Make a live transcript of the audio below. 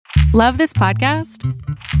Love this podcast?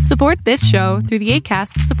 Support this show through the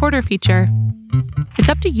Acast supporter feature. It's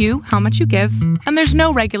up to you how much you give, and there's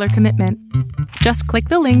no regular commitment. Just click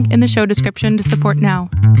the link in the show description to support now.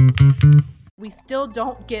 We still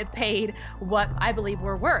don't get paid what I believe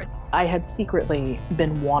we're worth. I had secretly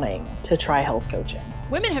been wanting to try health coaching.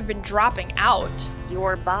 Women have been dropping out.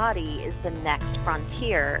 Your body is the next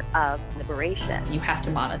frontier of liberation. You have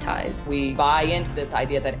to monetize. We buy into this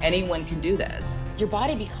idea that anyone can do this. Your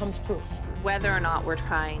body becomes proof. Whether or not we're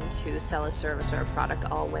trying to sell a service or a product,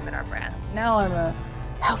 all women are brands. Now I'm a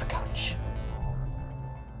health coach.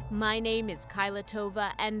 My name is Kyla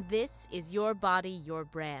Tova, and this is Your Body, Your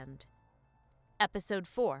Brand. Episode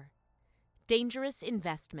 4, Dangerous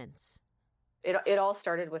Investments. It all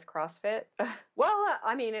started with CrossFit. Well,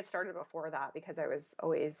 I mean, it started before that because I was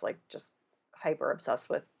always like just hyper obsessed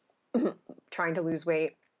with trying to lose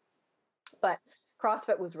weight. But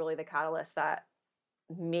CrossFit was really the catalyst that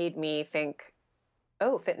made me think,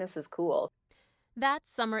 oh, fitness is cool.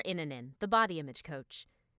 That's Summer Inanen, the body image coach.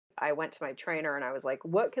 I went to my trainer and I was like,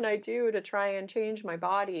 what can I do to try and change my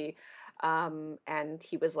body? And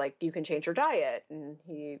he was like, you can change your diet. And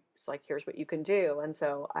he was like, here's what you can do. And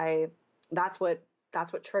so that's what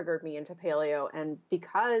triggered me into paleo. And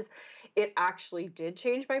because it actually did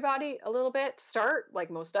change my body a little bit to start,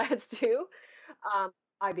 like most diets do,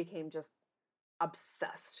 I became just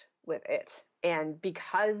obsessed with it. And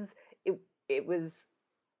because it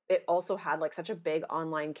also had like such a big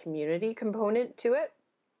online community component to it.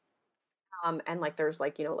 And like, there's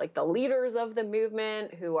like, you know, like the leaders of the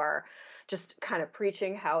movement who are just kind of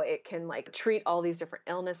preaching how it can like treat all these different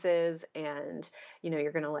illnesses and, you know,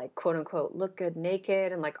 you're going to like, quote unquote, look good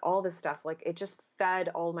naked and like all this stuff. Like it just fed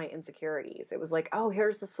all my insecurities. It was like, oh,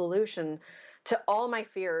 here's the solution to all my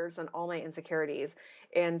fears and all my insecurities.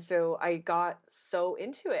 And so I got so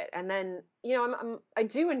into it. And then, you know, I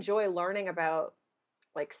do enjoy learning about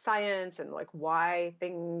like science and like why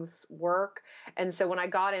things work. And so when I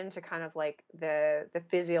got into kind of like the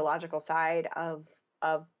physiological side of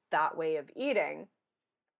that way of eating,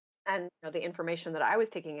 and you know, the information that I was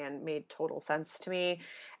taking in made total sense to me.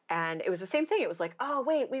 And it was the same thing. It was like, oh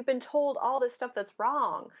wait, we've been told all this stuff that's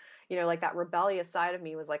wrong. You know, like that rebellious side of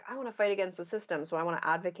me was like, I want to fight against the system. So I want to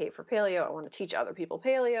advocate for paleo. I want to teach other people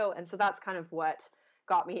paleo. And so that's kind of what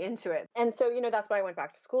got me into it. And so, you know, that's why I went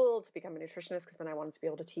back to school to become a nutritionist, because then I wanted to be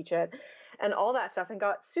able to teach it and all that stuff, and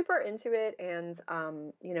got super into it. And,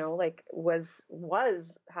 you know, like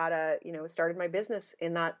started my business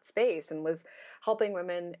in that space and was helping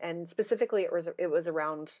women. And specifically it was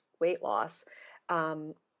around weight loss,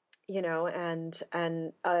 you know, and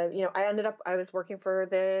you know, I was working for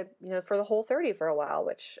the Whole30 for a while,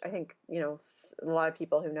 which I think, you know, a lot of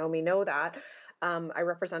people who know me know that. I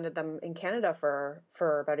represented them in Canada for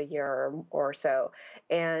about a year or so.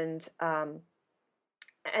 And then,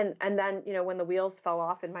 you know, when the wheels fell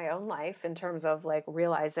off in my own life in terms of like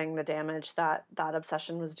realizing the damage that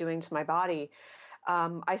obsession was doing to my body,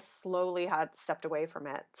 I slowly had stepped away from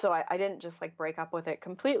it. So I didn't just like break up with it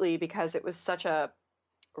completely, because it was such a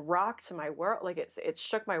rock to my world. Like it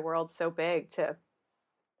shook my world so big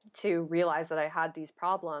to realize that I had these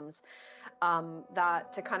problems,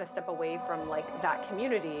 that to kind of step away from like that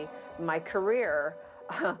community, my career,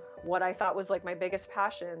 what I thought was like my biggest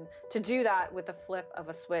passion, to do that with the flip of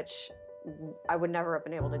a switch, I would never have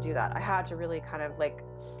been able to do that. I had to really kind of like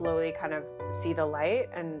slowly kind of see the light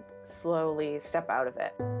and slowly step out of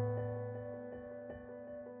it.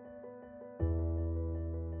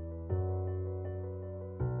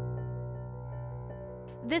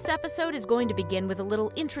 This episode is going to begin with a little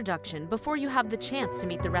introduction before you have the chance to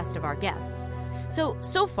meet the rest of our guests.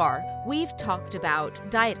 So far, we've talked about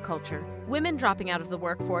diet culture, women dropping out of the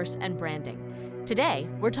workforce, and branding. Today,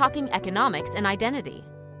 we're talking economics and identity.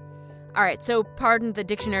 All right, so pardon the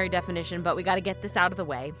dictionary definition, but we got to get this out of the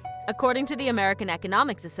way. According to the American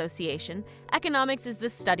Economics Association, economics is the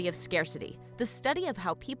study of scarcity, the study of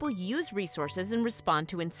how people use resources and respond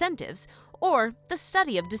to incentives, or the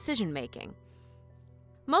study of decision-making.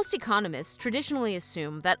 Most economists traditionally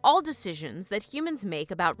assume that all decisions that humans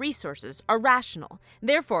make about resources are rational,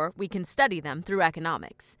 therefore we can study them through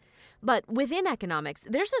economics. But within economics,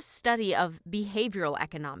 there's a study of behavioral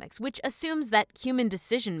economics, which assumes that human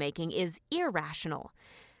decision-making is irrational.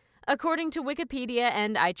 According to Wikipedia,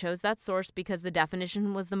 and I chose that source because the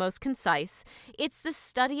definition was the most concise, it's the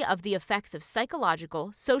study of the effects of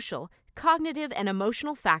psychological, social, cognitive, and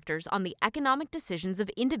emotional factors on the economic decisions of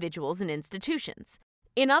individuals and institutions.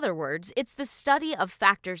 In other words, it's the study of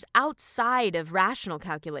factors outside of rational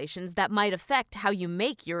calculations that might affect how you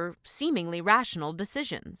make your seemingly rational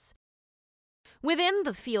decisions. Within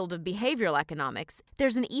the field of behavioral economics,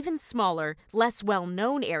 there's an even smaller, less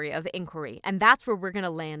well-known area of inquiry, and that's where we're going to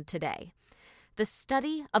land today. The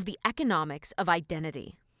study of the economics of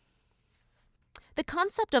identity. The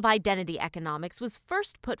concept of identity economics was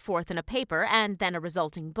first put forth in a paper and then a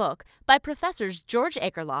resulting book by professors George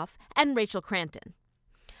Akerlof and Rachel Cranton.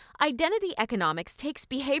 Identity economics takes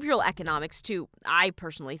behavioral economics to, I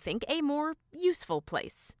personally think, a more useful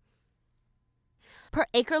place. Per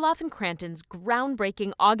Akerlof and Cranton's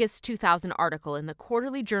groundbreaking August 2000 article in the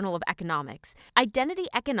Quarterly Journal of Economics, identity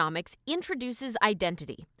economics introduces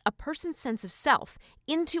identity, a person's sense of self,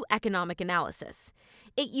 into economic analysis.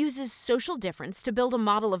 It uses social difference to build a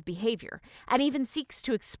model of behavior, and even seeks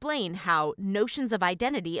to explain how notions of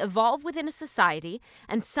identity evolve within a society,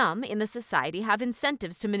 and some in the society have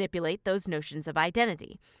incentives to manipulate those notions of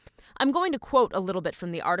identity. I'm going to quote a little bit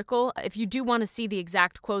from the article. If you do want to see the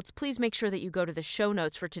exact quotes, please make sure that you go to the show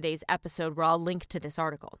notes for today's episode where I'll link to this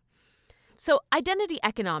article. So, identity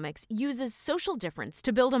economics uses social difference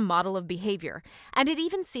to build a model of behavior, and it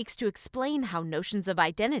even seeks to explain how notions of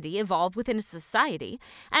identity evolve within a society,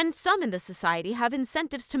 and some in the society have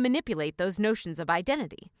incentives to manipulate those notions of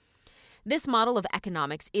identity. This model of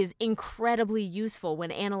economics is incredibly useful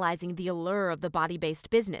when analyzing the allure of the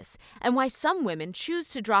body-based business and why some women choose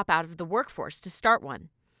to drop out of the workforce to start one.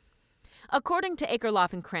 According to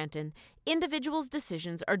Akerlof and Cranton, individuals'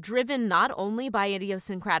 decisions are driven not only by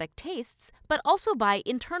idiosyncratic tastes, but also by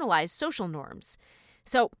internalized social norms.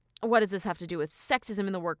 So, what does this have to do with sexism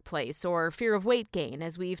in the workplace or fear of weight gain,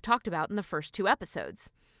 as we've talked about in the first 2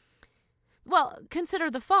 episodes? Well,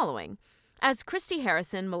 consider the following. As Christy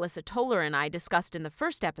Harrison, Melissa Toller, and I discussed in the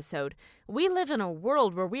first episode, we live in a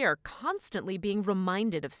world where we are constantly being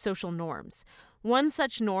reminded of social norms. One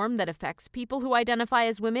such norm that affects people who identify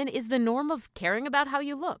as women is the norm of caring about how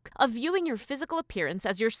you look, of viewing your physical appearance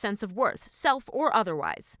as your sense of worth, self or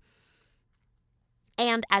otherwise.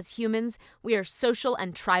 And as humans, we are social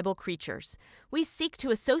and tribal creatures. We seek to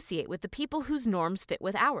associate with the people whose norms fit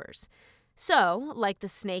with ours. So, like the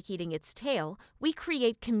snake eating its tail, we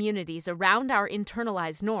create communities around our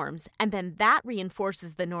internalized norms, and then that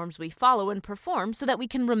reinforces the norms we follow and perform so that we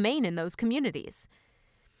can remain in those communities.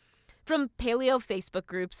 From paleo Facebook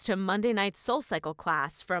groups to Monday night SoulCycle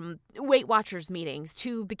class, from Weight Watchers meetings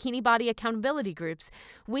to bikini body accountability groups,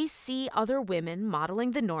 we see other women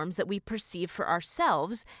modeling the norms that we perceive for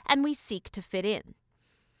ourselves, and we seek to fit in.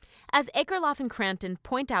 As Akerlof and Cranton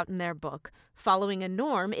point out in their book, following a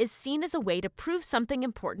norm is seen as a way to prove something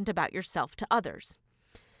important about yourself to others.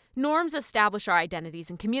 Norms establish our identities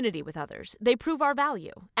in community with others. They prove our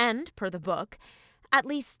value. And, per the book, at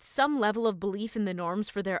least some level of belief in the norms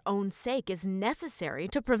for their own sake is necessary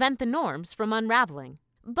to prevent the norms from unraveling.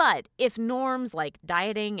 But if norms like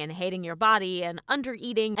dieting and hating your body and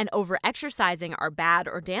undereating and overexercising are bad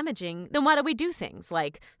or damaging, then why do we do things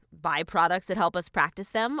like buy products that help us practice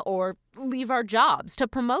them or leave our jobs to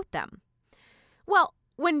promote them? Well,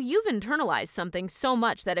 when you've internalized something so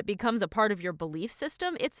much that it becomes a part of your belief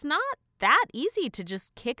system, it's not that easy to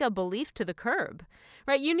just kick a belief to the curb,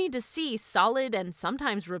 right? You need to see solid and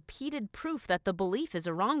sometimes repeated proof that the belief is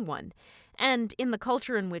a wrong one. And in the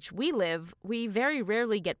culture in which we live, we very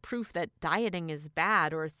rarely get proof that dieting is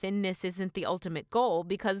bad or thinness isn't the ultimate goal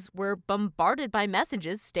because we're bombarded by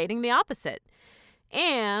messages stating the opposite.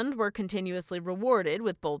 And we're continuously rewarded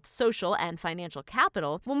with both social and financial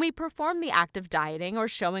capital when we perform the act of dieting or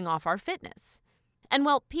showing off our fitness. And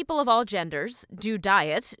while people of all genders do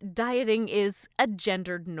diet, dieting is a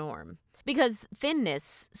gendered norm. Because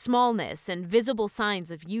thinness, smallness, and visible signs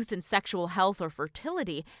of youth and sexual health or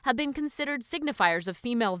fertility have been considered signifiers of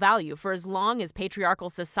female value for as long as patriarchal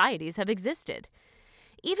societies have existed.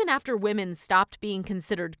 Even after women stopped being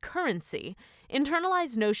considered currency,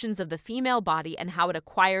 internalized notions of the female body and how it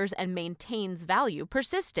acquires and maintains value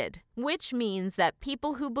persisted, which means that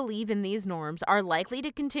people who believe in these norms are likely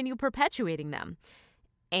to continue perpetuating them,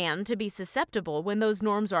 and to be susceptible when those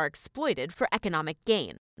norms are exploited for economic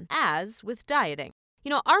gain, as with dieting.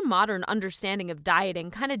 Our modern understanding of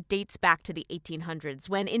dieting kind of dates back to the 1800s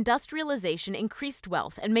when industrialization increased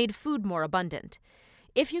wealth and made food more abundant.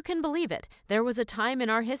 If you can believe it, there was a time in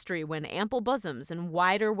our history when ample bosoms and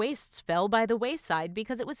wider waists fell by the wayside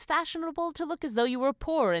because it was fashionable to look as though you were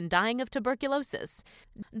poor and dying of tuberculosis.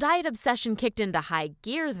 Diet obsession kicked into high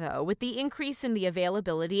gear, though, with the increase in the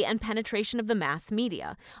availability and penetration of the mass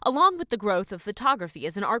media, along with the growth of photography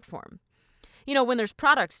as an art form. When there's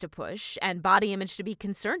products to push and body image to be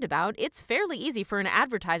concerned about, it's fairly easy for an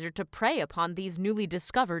advertiser to prey upon these newly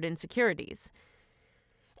discovered insecurities.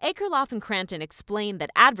 Akerlof and Cranton explain that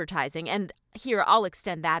advertising, and here I'll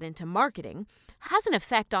extend that into marketing, has an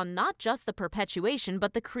effect on not just the perpetuation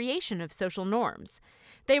but the creation of social norms.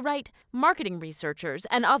 They write, marketing researchers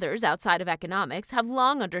and others outside of economics have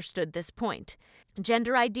long understood this point.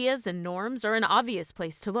 Gender ideas and norms are an obvious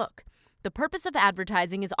place to look. The purpose of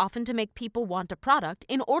advertising is often to make people want a product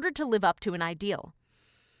in order to live up to an ideal.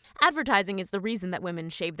 Advertising is the reason that women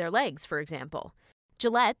shave their legs, for example.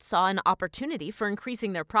 Gillette saw an opportunity for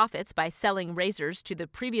increasing their profits by selling razors to the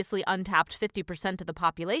previously untapped 50% of the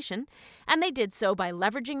population, and they did so by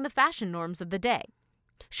leveraging the fashion norms of the day.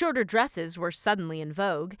 Shorter dresses were suddenly in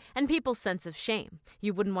vogue, and people's sense of shame.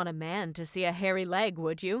 You wouldn't want a man to see a hairy leg,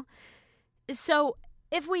 would you? So,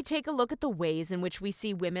 if we take a look at the ways in which we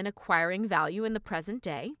see women acquiring value in the present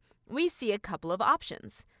day, we see a couple of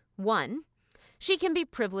options. 1, she can be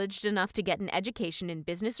privileged enough to get an education in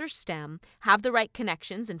business or STEM, have the right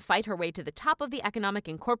connections, and fight her way to the top of the economic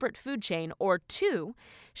and corporate food chain. Or 2,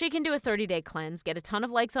 she can do a 30-day cleanse, get a ton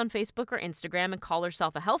of likes on Facebook or Instagram, and call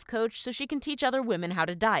herself a health coach so she can teach other women how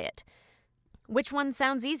to diet. Which one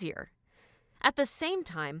sounds easier? At the same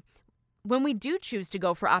time, when we do choose to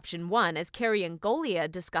go for option 1, as Carrie and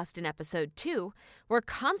Golia discussed in episode 2, we're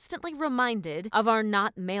constantly reminded of our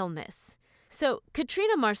not maleness. So,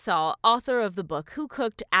 Katrina Marsall, author of the book Who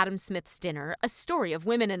Cooked Adam Smith's Dinner? A Story of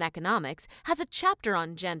Women in Economics, has a chapter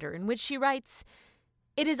on gender in which she writes,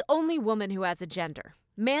 "It is only woman who has a gender.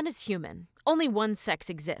 Man is human. Only one sex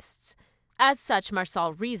exists. As such,"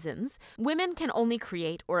 Marsall reasons, women can only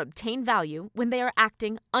create or obtain value when they are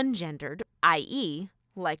acting ungendered, i.e.,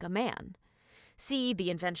 like a man. See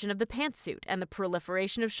the invention of the pantsuit and the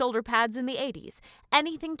proliferation of shoulder pads in the 80s,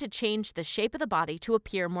 anything to change the shape of the body to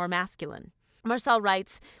appear more masculine. Marsall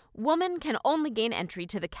writes, "Woman can only gain entry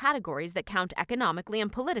to the categories that count economically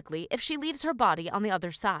and politically if she leaves her body on the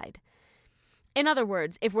other side." In other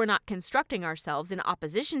words, if we're not constructing ourselves in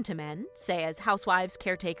opposition to men, say as housewives,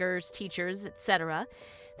 caretakers, teachers, etc.,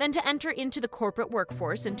 then to enter into the corporate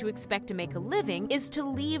workforce and to expect to make a living is to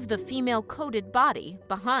leave the female-coded body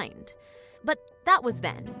behind. But that was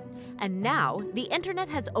then. And now, the internet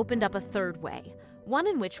has opened up a third way, one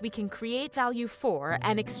in which we can create value for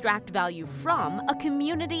and extract value from a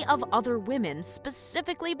community of other women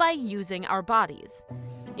specifically by using our bodies.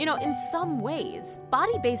 You know, in some ways,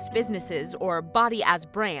 body-based businesses, or body as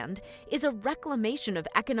brand, is a reclamation of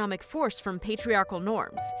economic force from patriarchal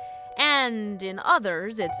norms. And in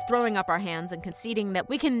others, it's throwing up our hands and conceding that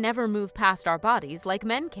we can never move past our bodies like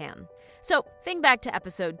men can. So, think back to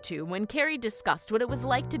episode 2 when Carrie discussed what it was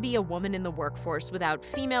like to be a woman in the workforce without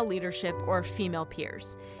female leadership or female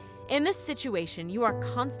peers. In this situation, you are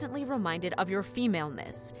constantly reminded of your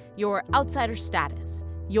femaleness, your outsider status,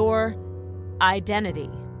 your identity.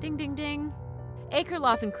 Ding, ding, ding.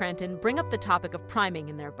 Akerlof and Cranton bring up the topic of priming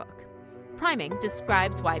in their book. Priming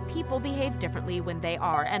describes why people behave differently when they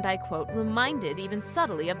are, and I quote, reminded even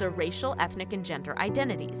subtly of their racial, ethnic, and gender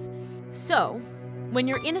identities. So, when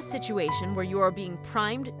you're in a situation where you are being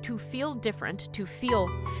primed to feel different, to feel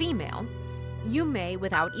female, you may,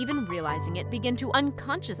 without even realizing it, begin to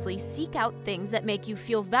unconsciously seek out things that make you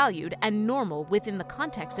feel valued and normal within the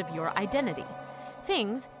context of your identity.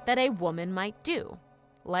 Things that a woman might do,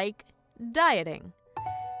 like dieting.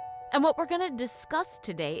 And what we're going to discuss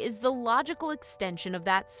today is the logical extension of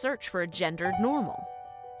that search for a gendered normal.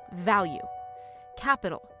 Value,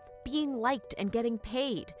 capital, being liked and getting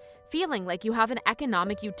paid, feeling like you have an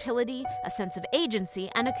economic utility, a sense of agency,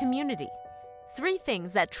 and a community. 3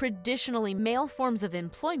 things that traditionally male forms of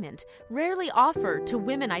employment rarely offer to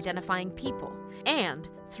women-identifying people. And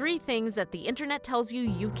 3 things that the internet tells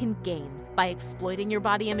you can gain by exploiting your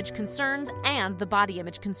body image concerns and the body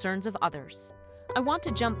image concerns of others. I want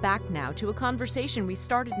to jump back now to a conversation we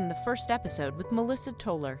started in the first episode with Melissa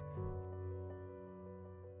Toller.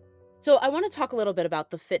 So I want to talk a little bit about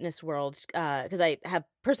the fitness world because I have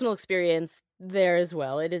personal experience there as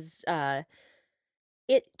well. It is,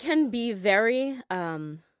 it can be very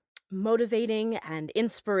motivating and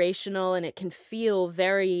inspirational, and it can feel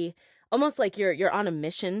very almost like you're on a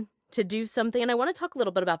mission to do something. And I want to talk a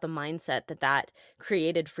little bit about the mindset that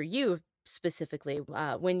created for you specifically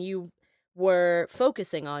when you were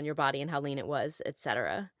focusing on your body and how lean it was,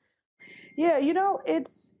 etc. Yeah, you know,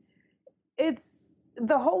 it's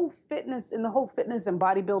the whole fitness and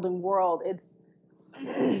bodybuilding world.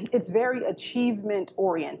 It's very achievement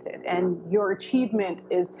oriented, and your achievement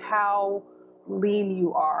is how lean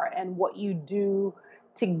you are and what you do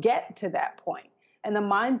to get to that point. And the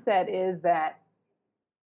mindset is that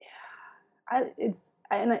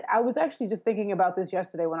I was actually just thinking about this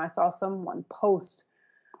yesterday when I saw someone post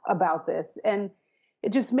about this, and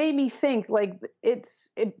it just made me think like it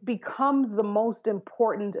becomes the most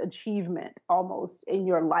important achievement almost in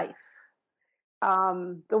your life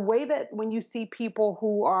the way that when you see people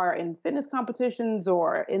who are in fitness competitions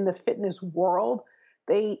or in the fitness world,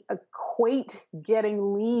 they equate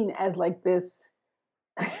getting lean as like this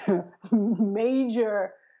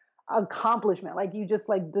major accomplishment, like you just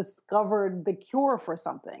like discovered the cure for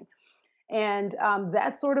something. And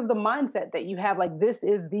that's sort of the mindset that you have, like, this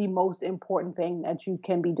is the most important thing that you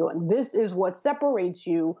can be doing. This is what separates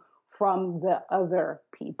you from the other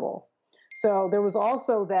people. So there was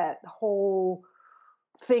also that whole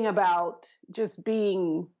thing about just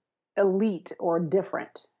being elite or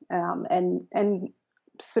different, and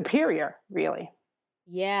superior, really.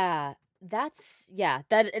 Yeah, that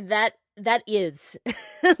is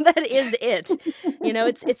that is it.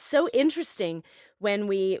 It's so interesting when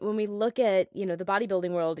we look at, the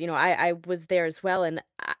bodybuilding world. I was there as well, and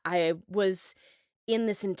I was in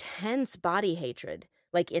this intense body hatred,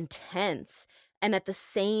 like intense. And at the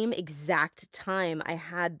same exact time, I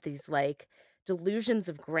had these like delusions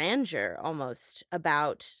of grandeur almost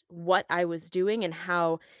about what I was doing and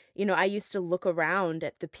how, I used to look around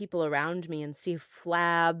at the people around me and see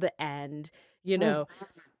flab and,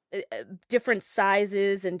 different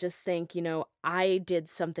sizes and just think, I did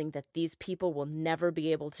something that these people will never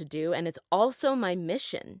be able to do. And it's also my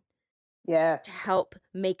mission Yes. to help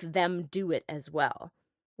make them do it as well.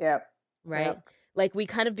 Yep. Right? Yep. Like we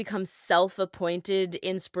kind of become self-appointed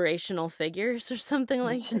inspirational figures or something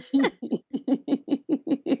like that.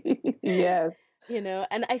 Yes.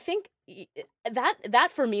 And I think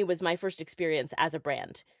that for me was my first experience as a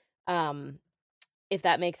brand, if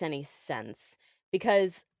that makes any sense,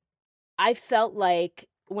 because I felt like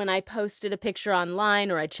when I posted a picture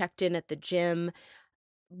online or I checked in at the gym,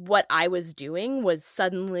 what I was doing was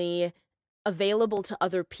suddenly available to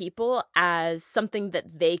other people as something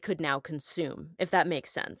that they could now consume, if that makes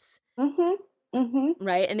sense. Mm-hmm. Mm-hmm.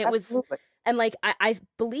 Right? And it Absolutely. was, and like, I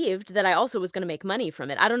believed that I also was going to make money from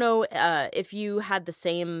it. I don't know if you had the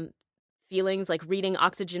same feelings, like reading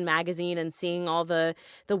Oxygen magazine and seeing all the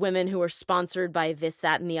women who were sponsored by this,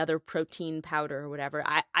 that, and the other protein powder or whatever.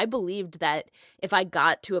 I believed that if I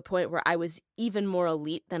got to a point where I was even more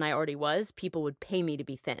elite than I already was, people would pay me to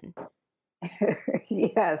be thin.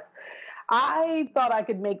 Yes. I thought I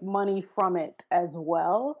could make money from it as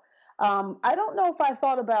well. I don't know if I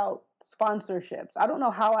thought about sponsorships. I don't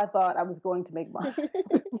know how I thought I was going to make money.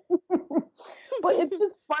 But it's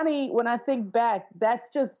just funny when I think back,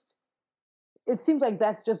 it seems like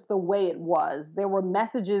that's just the way it was. There were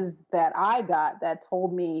messages that I got that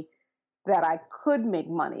told me that I could make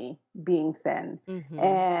money being thin, Mm-hmm.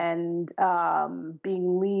 and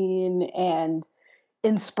being lean and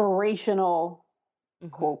inspirational,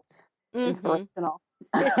 Mm-hmm. quotes, Mm-hmm. inspirational.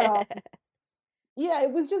 Yeah,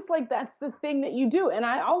 it was just like, that's the thing that you do. And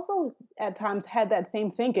I also at times had that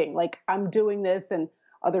same thinking, like, I'm doing this and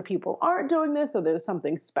other people aren't doing this, so there's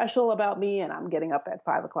something special about me, and I'm getting up at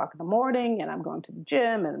 5 o'clock in the morning and I'm going to the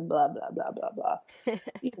gym and blah, blah, blah, blah,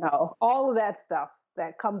 blah. All of that stuff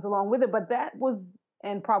that comes along with it. But that was,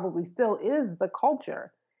 and probably still is, the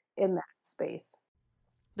culture in that space.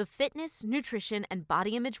 The fitness, nutrition, and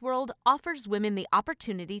body image world offers women the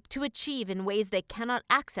opportunity to achieve in ways they cannot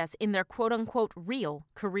access in their quote-unquote real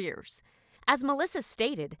careers. As Melissa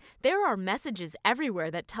stated, there are messages everywhere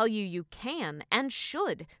that tell you you can and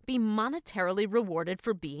should be monetarily rewarded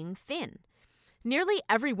for being thin. Nearly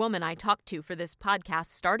every woman I talked to for this podcast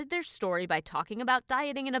started their story by talking about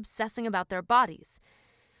dieting and obsessing about their bodies.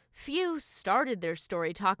 Few started their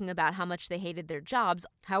story talking about how much they hated their jobs.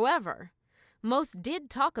 However, most did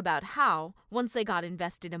talk about how, once they got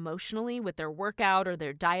invested emotionally with their workout or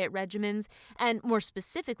their diet regimens, and more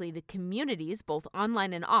specifically the communities, both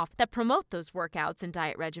online and off, that promote those workouts and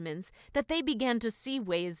diet regimens, that they began to see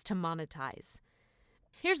ways to monetize.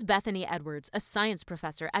 Here's Bethany Edwards, a science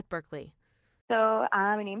professor at Berkeley. So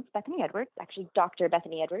my name's Bethany Edwards, actually Dr.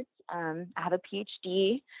 Bethany Edwards. I have a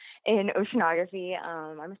PhD in oceanography.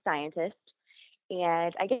 I'm a scientist.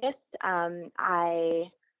 And I guess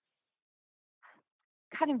I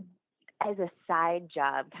kind of, as a side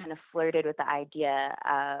job, kind of flirted with the idea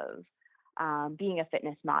of being a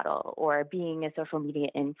fitness model or being a social media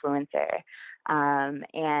influencer. And,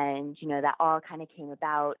 that all kind of came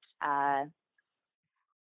about. I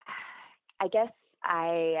guess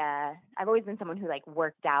I've always been someone who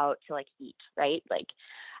worked out to eat, right?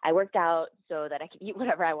 I worked out so that I could eat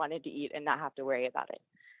whatever I wanted to eat and not have to worry about it.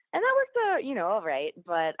 And that worked out, all right.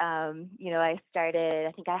 But, I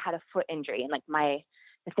think I had a foot injury, and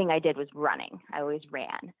the thing I did was running. I always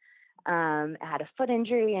ran. I had a foot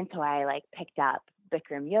injury, and so I picked up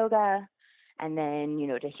Bikram yoga, and then,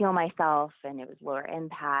 to heal myself, and it was lower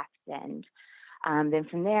impact. And Then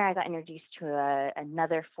from there, I got introduced to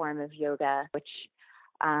another form of yoga, which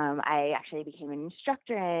I actually became an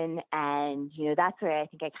instructor in. And, that's where I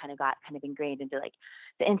think I kind of ingrained into like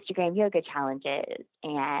the Instagram yoga challenges.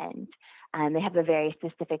 And they have a very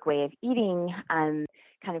specific way of eating, I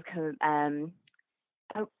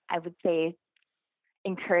would say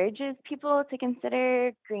encourages people to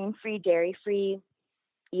consider grain-free, dairy-free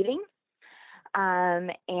eating.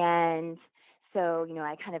 And so,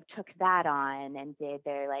 I kind of took that on and did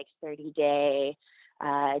their like 30-day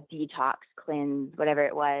detox, cleanse, whatever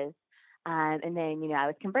it was. And then, I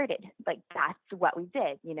was converted. Like, that's what we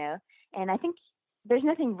did, And I think there's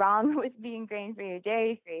nothing wrong with being grain-free or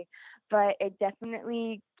dairy-free, but it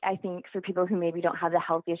definitely, I think, for people who maybe don't have the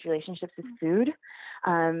healthiest relationships with food,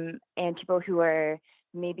 and people who are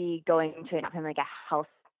maybe going to like a health,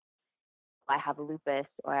 I have lupus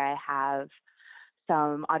or I have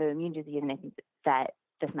some autoimmune disease, and I think that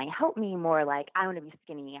this might help me more. Like, I want to be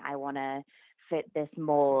skinny. I want to fit this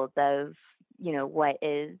mold of, what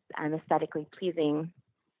is aesthetically pleasing.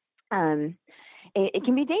 It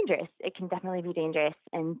can be dangerous. It can definitely be dangerous.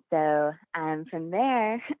 And so from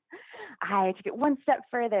there, I took it one step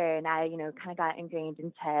further, and I, kind of got ingrained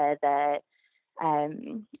into the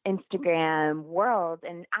Instagram world.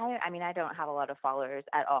 And I don't have a lot of followers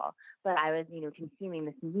at all, but I was, consuming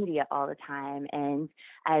this media all the time. And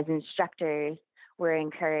as instructors, we're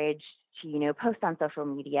encouraged to, post on social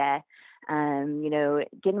media,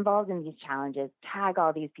 get involved in these challenges, tag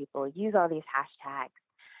all these people, use all these hashtags.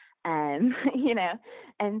 And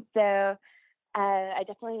so I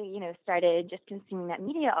definitely, started just consuming that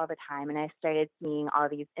media all the time. And I started seeing all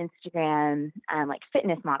these Instagram, like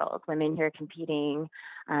fitness models, women who are competing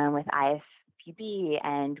with IFBB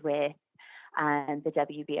and with the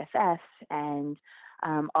WBFF and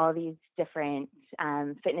all these different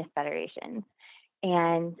fitness federations.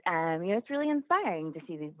 And, it's really inspiring to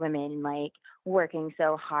see these women like working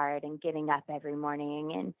so hard and getting up every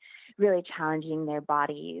morning and really challenging their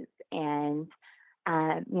bodies. And,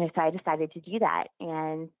 so I decided to do that.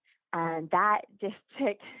 And that just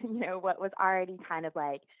took, what was already kind of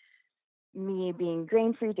like me being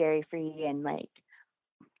grain-free, dairy-free, and like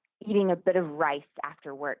eating a bit of rice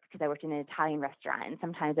after work because I worked in an Italian restaurant. And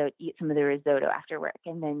sometimes I would eat some of the risotto after work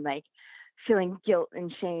and then like feeling guilt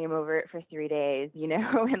and shame over it for 3 days, and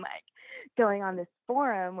like going on this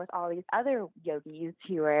forum with all these other yogis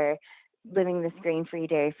who are living this grain-free,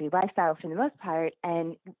 dairy-free lifestyle for the most part,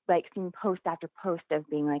 and like seeing post after post of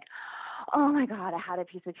being like, oh my God, I had a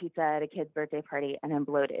piece of pizza at a kid's birthday party and I'm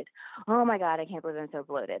bloated. Oh my God, I can't believe I'm so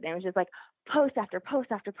bloated. And it was just like post after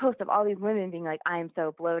post after post of all these women being like, I'm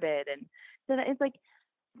so bloated. And so it's like,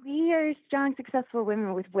 we are strong, successful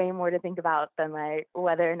women with way more to think about than like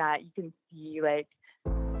whether or not you can see like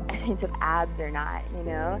a hint of abs or not,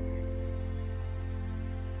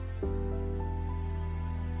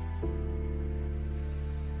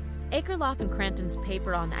 Akerlof and Cranton's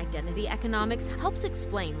paper on identity economics helps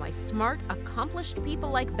explain why smart, accomplished people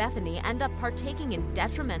like Bethany end up partaking in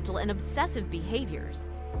detrimental and obsessive behaviors.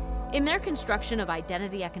 In their construction of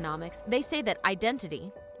identity economics, they say that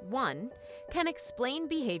identity, 1, can explain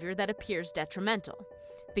behavior that appears detrimental,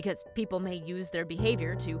 because people may use their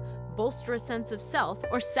behavior to bolster a sense of self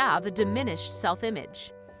or salve a diminished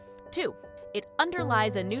self-image. 2, it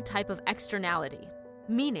underlies a new type of externality,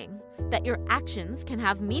 meaning that your actions can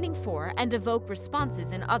have meaning for and evoke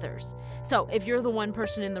responses in others. So if you're the one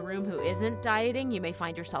person in the room who isn't dieting, you may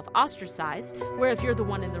find yourself ostracized, where if you're the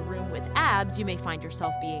one in the room with abs, you may find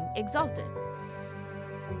yourself being exalted.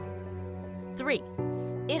 3,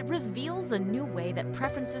 it reveals a new way that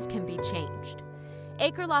preferences can be changed.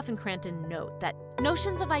 Akerlof and Cranton note that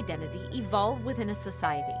notions of identity evolve within a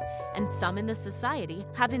society, and some in the society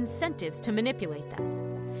have incentives to manipulate them.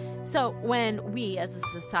 So when we as a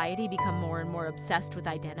society become more and more obsessed with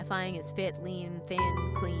identifying as fit, lean,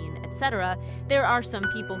 thin, clean, etc., there are some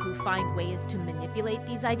people who find ways to manipulate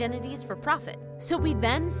these identities for profit. So we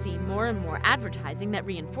then see more and more advertising that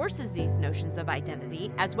reinforces these notions of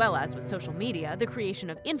identity, as well as with social media, the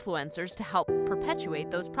creation of influencers to help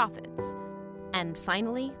perpetuate those profits. And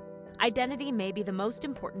finally, identity may be the most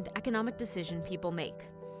important economic decision people make.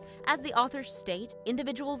 As the authors state,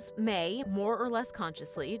 individuals may, more or less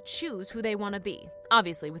consciously, choose who they want to be,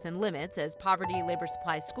 obviously within limits, as poverty, labor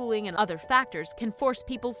supply, schooling, and other factors can force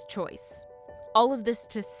people's choice. All of this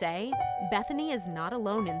to say, Bethany is not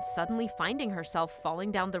alone in suddenly finding herself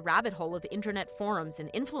falling down the rabbit hole of internet forums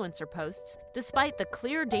and influencer posts, despite the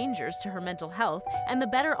clear dangers to her mental health and the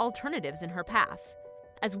better alternatives in her path.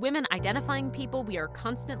 As women identifying people, we are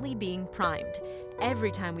constantly being primed.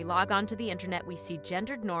 Every time we log onto the internet, we see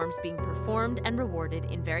gendered norms being performed and rewarded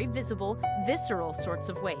in very visible, visceral sorts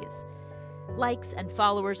of ways. Likes and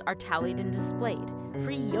followers are tallied and displayed.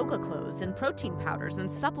 Free yoga clothes and protein powders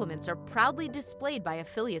and supplements are proudly displayed by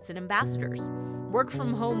affiliates and ambassadors.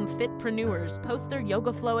 Work-from-home fitpreneurs post their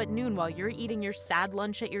yoga flow at noon while you're eating your sad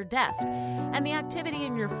lunch at your desk. And the activity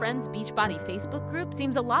in your friend's Beachbody Facebook group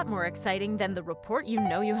seems a lot more exciting than the report you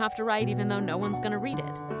know you have to write even though no one's going to read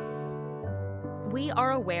it. We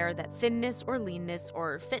are aware that thinness or leanness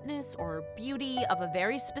or fitness or beauty of a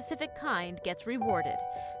very specific kind gets rewarded,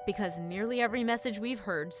 because nearly every message we've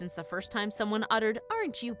heard since the first time someone uttered,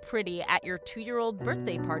 "Aren't you pretty?" at your 2-year-old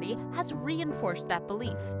birthday party has reinforced that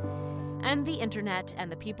belief. And the internet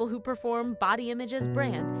and the people who perform body image as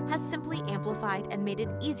brand has simply amplified and made it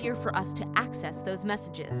easier for us to access those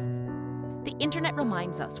messages. The internet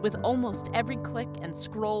reminds us with almost every click and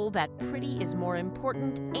scroll that pretty is more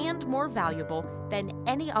important and more valuable than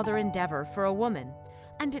any other endeavor for a woman.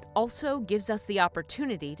 And it also gives us the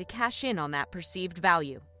opportunity to cash in on that perceived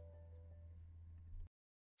value.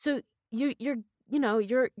 So you're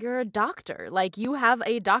a doctor. Like, you have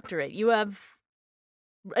a doctorate. You have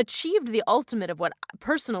achieved the ultimate of what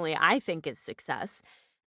personally I think is success.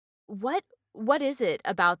 What is it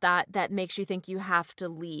about that makes you think you have to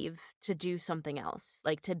leave to do something else?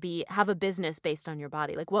 Like, to have a business based on your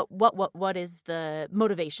body? Like, what is the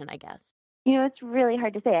motivation, I guess? It's really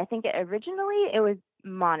hard to say. I think originally it was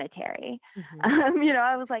monetary. Mm-hmm.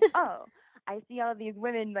 I was like, oh, I see all these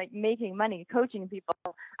women like making money coaching people.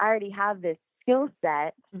 I already have this skill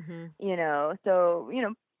set, mm-hmm. So,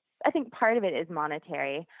 I think part of it is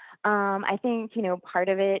monetary. I think, part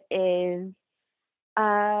of it is,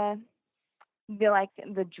 the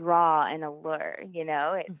draw and allure,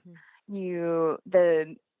 mm-hmm.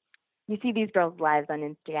 You see these girls' lives on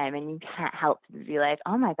Instagram and you can't help but be like,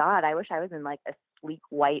 oh my God, I wish I was in like a sleek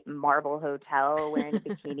white marble hotel wearing a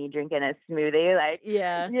bikini, drinking a smoothie,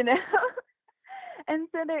 yeah. And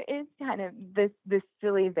so there is kind of this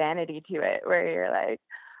silly vanity to it where you're like,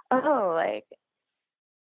 oh, like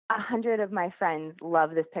 100 of my friends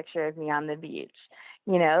love this picture of me on the beach,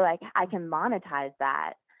 I can monetize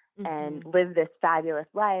that. Mm-hmm. And live this fabulous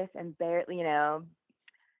life and barely,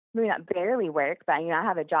 maybe not barely work, but, I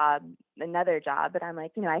have another job, but I'm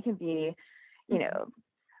like, I can be,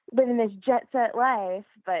 living this jet set life,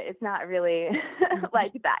 but it's not really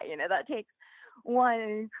like that, that takes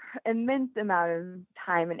one immense amount of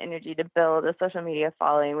time and energy to build a social media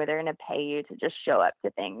following where they're going to pay you to just show up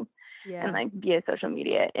to things and like be a social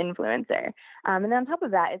media influencer. And then on top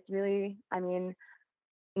of that, it's really,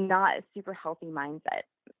 not a super healthy mindset.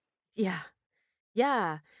 Yeah.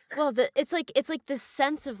 Well, it's like this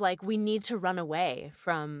sense of like we need to run away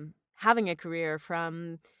from having a career,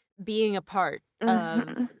 from being a part of,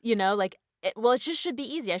 it just should be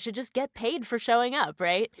easy. I should just get paid for showing up,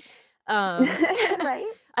 right? Right.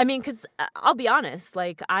 Because I'll be honest,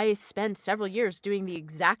 like I spent several years doing the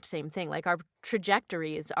exact same thing. Like our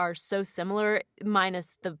trajectories are so similar,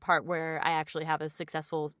 minus the part where I actually have a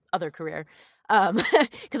successful other career.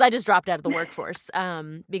 Because I just dropped out of the workforce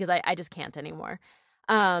because I just can't anymore.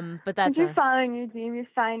 But that's you're following your dream, you're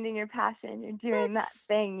finding your passion, you're doing that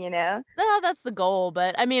thing, No, that's the goal.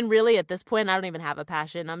 But really at this point, I don't even have a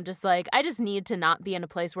passion. I'm just like, I just need to not be in a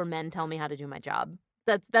place where men tell me how to do my job.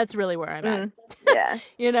 That's really where I'm at.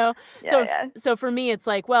 Yeah. So for me, it's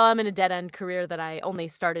like, well, I'm in a dead end career that I only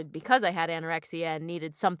started because I had anorexia and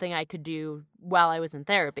needed something I could do while I was in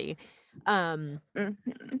therapy.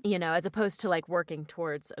 As opposed to like working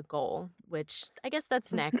towards a goal, which I guess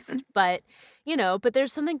that's next. But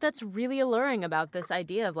there's something that's really alluring about this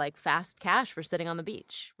idea of like fast cash for sitting on the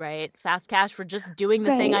beach, right? Fast cash for just doing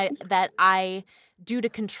the thing that I do to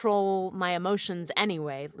control my emotions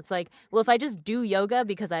anyway. It's like, well, if I just do yoga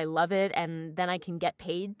because I love it and then I can get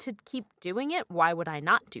paid to keep doing it, why would I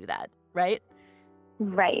not do that, right?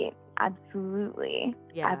 Right. Absolutely.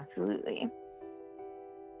 Yeah. Absolutely.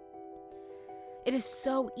 It is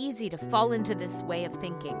so easy to fall into this way of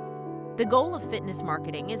thinking. The goal of fitness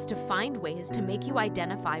marketing is to find ways to make you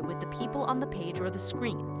identify with the people on the page or the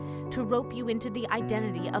screen, to rope you into the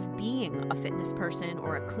identity of being a fitness person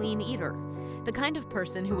or a clean eater, the kind of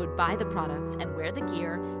person who would buy the products and wear the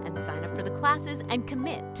gear and sign up for the classes and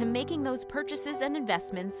commit to making those purchases and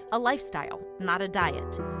investments a lifestyle, not a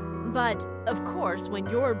diet. But, of course, when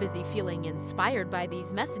you're busy feeling inspired by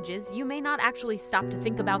these messages, you may not actually stop to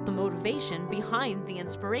think about the motivation behind the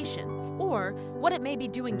inspiration, or what it may be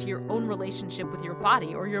doing to your own relationship with your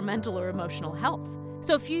body or your mental or emotional health.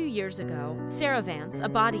 So a few years ago, Sarah Vance, a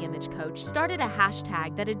body image coach, started a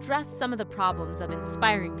hashtag that addressed some of the problems of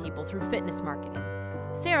inspiring people through fitness marketing.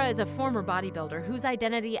 Sarah is a former bodybuilder whose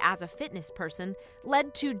identity as a fitness person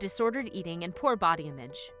led to disordered eating and poor body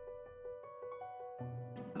image.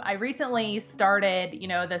 I recently started,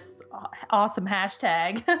 this awesome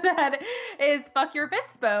hashtag that is Fuck Your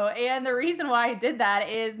Fitspo. And the reason why I did that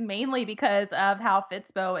is mainly because of how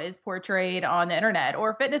Fitspo is portrayed on the internet,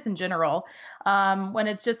 or fitness in general, when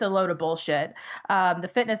it's just a load of bullshit. The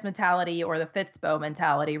fitness mentality, or the Fitspo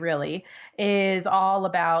mentality, really is all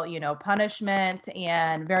about, punishment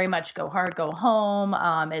and very much go hard, go home.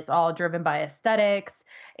 It's all driven by aesthetics.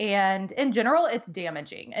 And in general, it's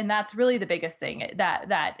damaging. And that's really the biggest thing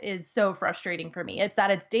that is so frustrating for me. It's that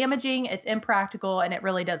it's damaging, it's impractical, and it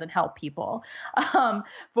really doesn't help people.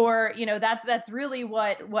 That's really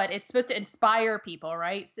what it's supposed to inspire people,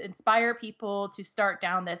 right? Inspire people to start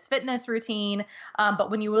down this fitness routine. But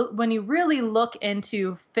when you really look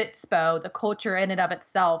into Fitspo, the culture in and of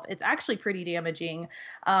itself, it's actually pretty damaging.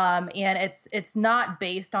 And it's not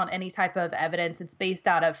based on any type of evidence. It's based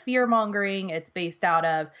out of fear mongering. It's based out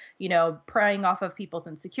of, preying off of people's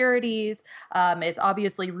insecurities. It's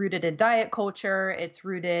obviously rooted in diet culture. It's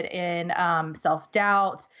rooted in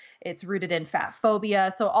self-doubt. It's rooted in fat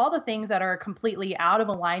phobia. So all the things that are completely out of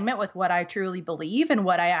alignment with what I truly believe, and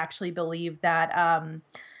what I actually believe that,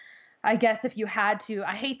 I guess if you had to,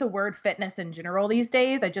 I hate the word fitness in general these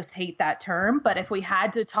days. I just hate that term. But if we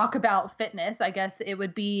had to talk about fitness, I guess it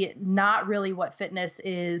would be not really what fitness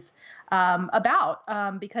is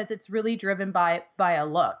about, because it's really driven by a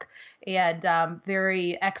look, and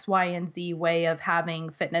very X, Y, and Z way of having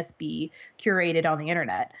fitness be curated on the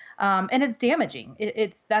internet. And it's damaging.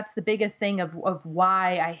 That's the biggest thing of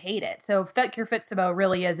why I hate it. So Fuck Your Fitspo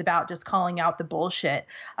really is about just calling out the bullshit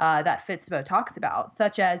that Fitspo talks about,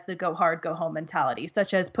 such as the go hard, go home mentality,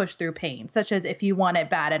 such as push through pain, such as if you want it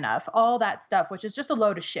bad enough, all that stuff, which is just a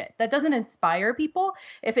load of shit. That doesn't inspire people.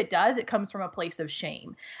 If it does, it comes from a place of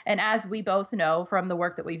shame. And as we both know from the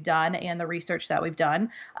work that we've done and the research that we've done,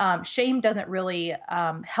 shame doesn't really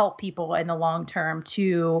help people in the long term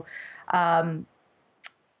to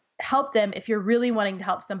help them if you're really wanting to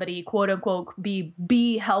help somebody, quote unquote,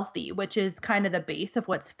 be healthy, which is kind of the base of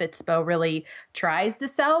what Fitspo really tries to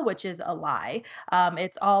sell, which is a lie.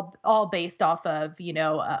 It's all based off of,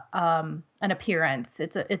 an appearance.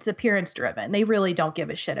 It's appearance driven. They really don't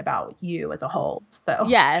give a shit about you as a whole. So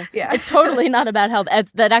yeah. It's totally not about health.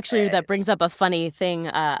 That brings up a funny thing.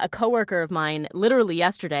 A coworker of mine literally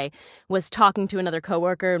yesterday was talking to another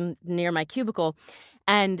coworker near my cubicle,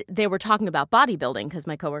 and they were talking about bodybuilding because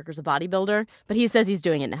my coworker's a bodybuilder, but he says he's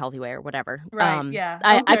doing it in a healthy way or whatever. Right. Yeah.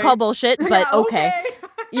 I call bullshit, but yeah, okay.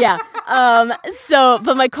 Yeah.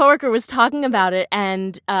 But my coworker was talking about it,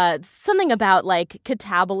 and something about like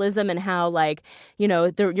catabolism and how like,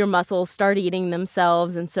 your muscles start eating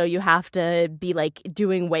themselves. And so you have to be like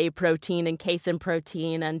doing whey protein and casein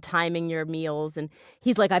protein and timing your meals. And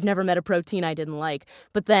he's like, I've never met a protein I didn't like.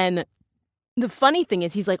 But then the funny thing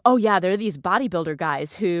is he's like, oh yeah, there are these bodybuilder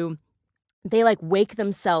guys who they like wake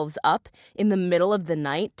themselves up in the middle of the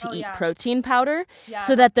night to eat protein powder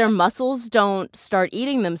so that their muscles don't start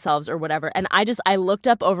eating themselves or whatever. And I looked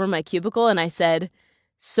up over my cubicle and I said,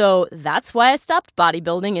 so that's why I stopped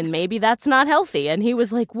bodybuilding, and maybe that's not healthy. And he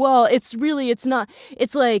was like, well, it's not.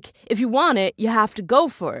 It's like, if you want it, you have to go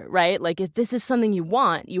for it, right? Like if this is something you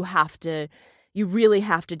want, you really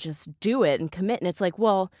have to just do it and commit. And it's like,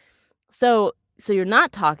 well, so you're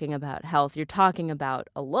not talking about health. You're talking about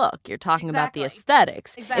a look. You're talking about the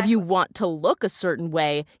aesthetics. Exactly. If you want to look a certain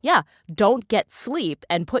way, don't get sleep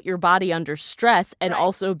and put your body under stress and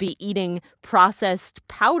also be eating processed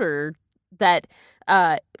powder that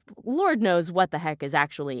Lord knows what the heck is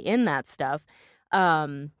actually in that stuff.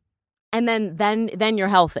 And then you're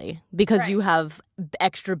healthy because you have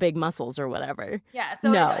extra big muscles or whatever. Yeah.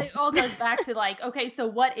 So it all goes back to like, okay, so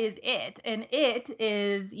what is it? And it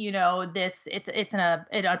is, it's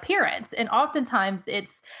an appearance. And oftentimes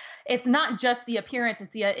it's not just the appearance.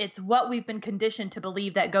 It's what we've been conditioned to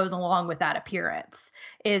believe that goes along with that appearance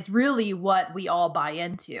is really what we all buy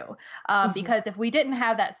into. Because if we didn't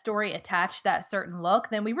have that story attached to that certain look,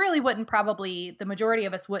 then we really wouldn't the majority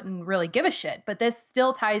of us wouldn't really give a shit. But this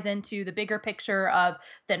still ties into the bigger picture of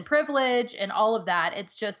thin privilege and all of of that.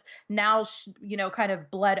 It's just now, kind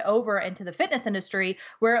of bled over into the fitness industry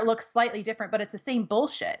where it looks slightly different, but it's the same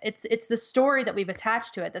bullshit. It's the story that we've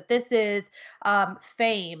attached to it, that this is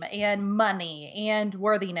fame and money and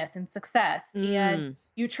worthiness and success. And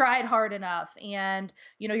you tried hard enough, and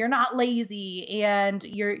you're not lazy, and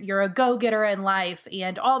you're a go-getter in life,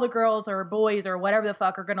 and all the girls or boys or whatever the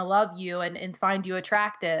fuck are going to love you and find you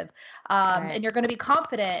attractive. And you're going to be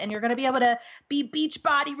confident, and you're going to be able to be beach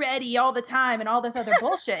body ready all the time and all this other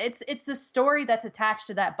bullshit. It's the story that's attached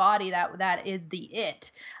to that body that is the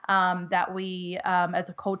it that we as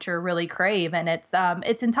a culture really crave, and it's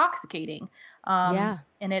intoxicating.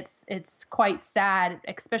 And it's quite sad,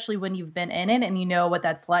 especially when you've been in it and you know what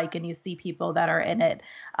that's like, and you see people that are in it.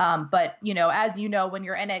 But as when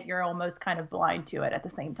you're in it, you're almost kind of blind to it at the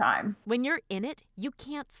same time. When you're in it, you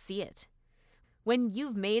can't see it. When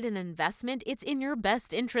you've made an investment, it's in your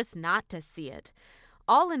best interest not to see it.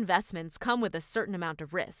 All investments come with a certain amount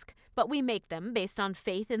of risk, but we make them based on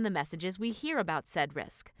faith in the messages we hear about said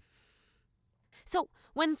risk. So,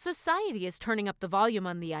 when society is turning up the volume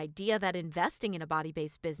on the idea that investing in a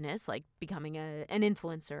body-based business, like becoming an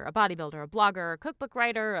influencer, a bodybuilder, a blogger, a cookbook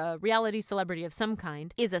writer, a reality celebrity of some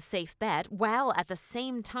kind, is a safe bet, while at the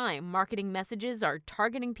same time marketing messages are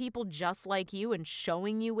targeting people just like you and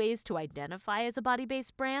showing you ways to identify as a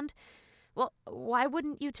body-based brand, well, why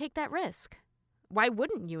wouldn't you take that risk? Why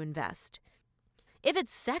wouldn't you invest? If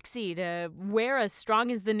it's sexy to wear a strong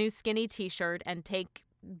is the new skinny t-shirt and take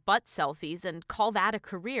butt selfies and call that a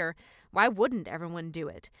career, why wouldn't everyone do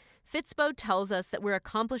it? Fitspo tells us that we're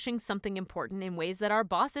accomplishing something important in ways that our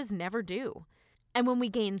bosses never do. And when we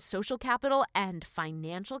gain social capital and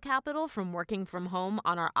financial capital from working from home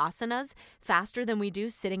on our asanas faster than we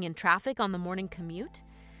do sitting in traffic on the morning commute,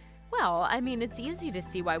 well, I mean, it's easy to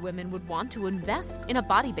see why women would want to invest in a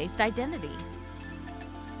body-based identity.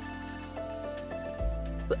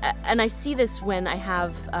 And I see this when I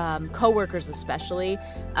have coworkers, especially,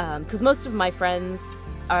 because most of my friends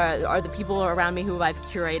are the people around me who I've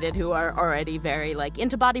curated, who are already very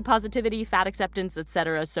into body positivity, fat acceptance,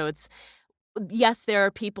 etc. So yes, there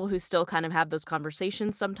are people who still kind of have those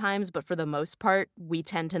conversations sometimes, but for the most part, we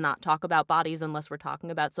tend to not talk about bodies unless we're talking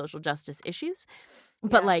about social justice issues.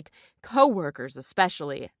 But coworkers,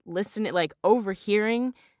 especially, listening,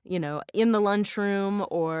 overhearing, in the lunchroom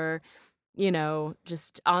or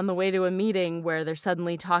just on the way to a meeting where they're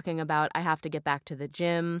suddenly talking about, I have to get back to the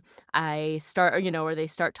gym. Or they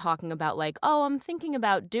start talking about oh, I'm thinking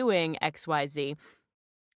about doing XYZ.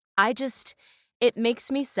 It makes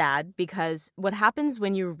me sad, because what happens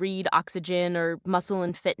when you read Oxygen or Muscle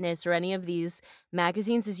and Fitness or any of these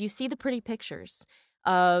magazines is you see the pretty pictures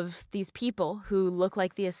of these people who look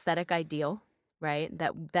like the aesthetic ideal, right?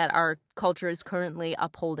 That our culture is currently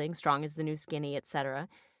upholding, strong is the new skinny, etc.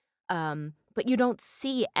 But you don't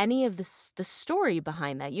see any of the story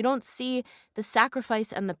behind that. You don't see the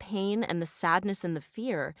sacrifice and the pain and the sadness and the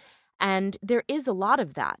fear. And there is a lot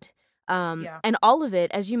of that. And all of it,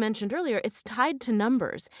 as you mentioned earlier, it's tied to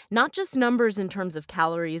numbers. Not just numbers in terms of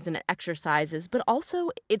calories and exercises, but also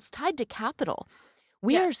it's tied to capital.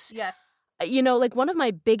 Yes. One of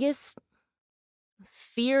my biggest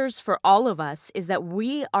fears for all of us is that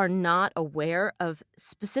we are not aware of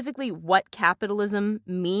specifically what capitalism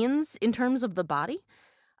means in terms of the body.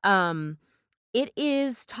 It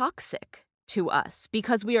is toxic to us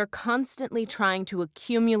because we are constantly trying to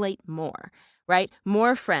accumulate more, right?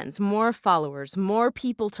 More friends, more followers, more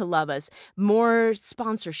people to love us, more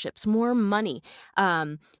sponsorships, more money,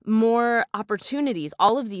 more opportunities,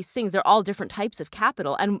 all of these things. They're all different types of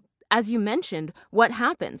capital. And as you mentioned, what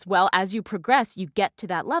happens? Well, as you progress, you get to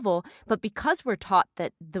that level. But because we're taught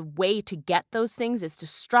that the way to get those things is to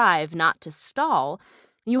strive, not to stall,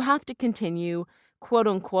 you have to continue, quote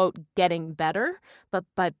unquote, getting better. But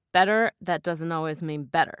by better, that doesn't always mean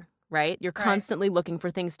better, right? You're constantly looking for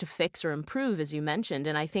things to fix or improve, as you mentioned.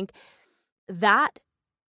 And I think that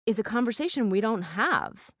is a conversation we don't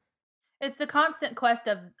have. It's the constant quest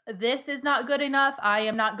of this is not good enough, I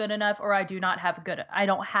am not good enough, or I don't have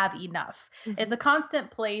enough. Mm-hmm. It's a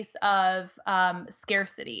constant place of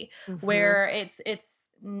scarcity, where it's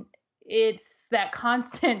that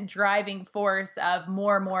constant driving force of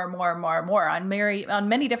more on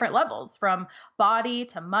many different levels, from body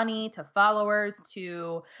to money to followers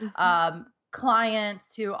to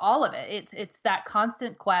clients to all of it. It's that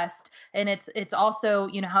constant quest, and it's also,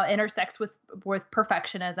 you know, how it intersects with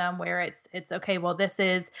perfectionism, where it's okay, well, this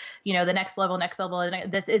is, you know, the next level,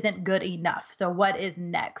 this isn't good enough. So what is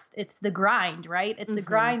next? It's the grind, right? It's the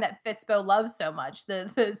grind that Fitspo loves so much.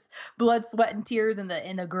 This blood, sweat, and tears in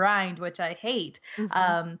the grind, which I hate.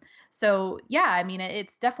 So yeah, I mean,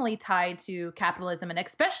 it's definitely tied to capitalism, and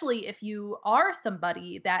especially if you are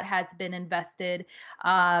somebody that has been invested,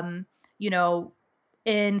 you know,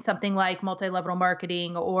 in something like multi-level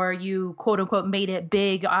marketing, or you quote unquote made it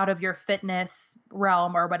big out of your fitness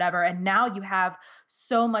realm or whatever. And now you have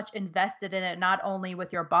so much invested in it, not only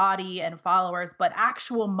with your body and followers, but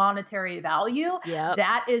actual monetary value. Yep.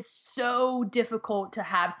 That is so difficult to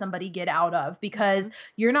have somebody get out of, because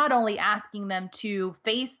you're not only asking them to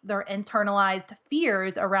face their internalized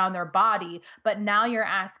fears around their body, but now you're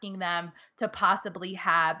asking them to possibly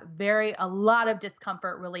have a lot of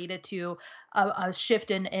discomfort related to a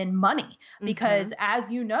shift in money, because as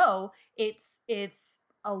you know, it's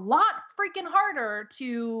a lot freaking harder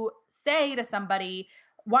to say to somebody,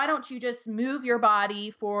 why don't you just move your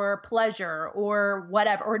body for pleasure or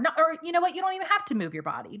whatever, or not, or you know what, you don't even have to move your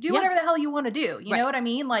body. Do whatever the hell you want to do. You know what I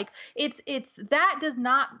mean? Like it's that does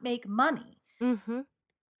not make money.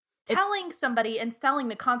 Telling somebody and selling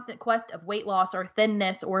the constant quest of weight loss or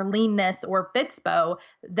thinness or leanness or Fitspo,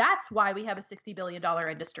 that's why we have a $60 billion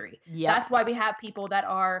industry. That's why we have people that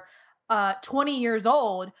are 20 years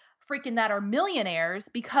old freaking that are millionaires,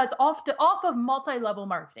 because off of multi-level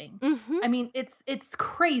marketing. I mean, it's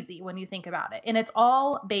crazy when you think about it. And it's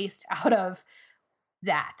all based out of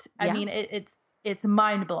that. I mean, it's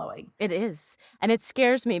mind-blowing. It is. And it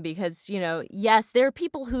scares me because, you know, yes, there are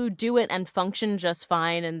people who do it and function just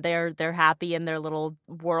fine, and they're happy in their little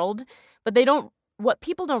world, but what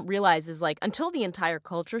people don't realize is, like, until the entire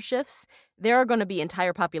culture shifts, there are going to be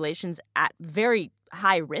entire populations at very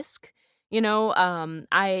high risk. You know,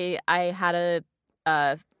 I had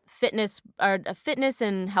a fitness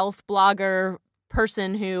and health blogger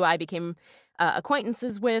person who I became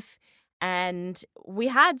acquaintances with. And we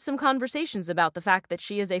had some conversations about the fact that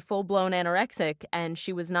she is a full-blown anorexic, and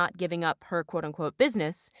she was not giving up her quote-unquote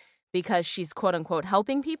business because she's quote-unquote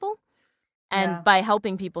helping people. And by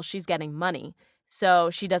helping people, she's getting money.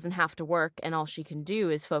 So she doesn't have to work, and all she can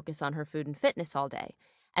do is focus on her food and fitness all day.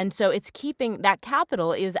 And so it's keeping that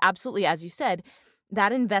capital is absolutely, as you said,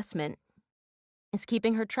 that investment is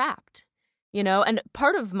keeping her trapped. You know, and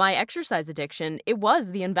part of my exercise addiction, it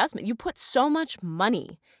was the investment. You put so much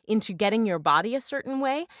money into getting your body a certain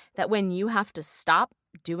way that when you have to stop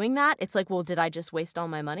doing that, it's like, well, did I just waste all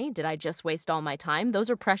my money? Did I just waste all my time? Those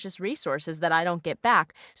are precious resources that I don't get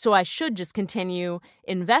back. So I should just continue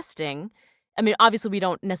investing. I mean, obviously, we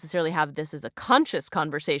don't necessarily have this as a conscious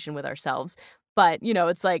conversation with ourselves, but, you know,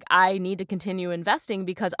 it's like I need to continue investing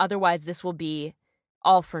because otherwise this will be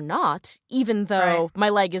all for naught, even though my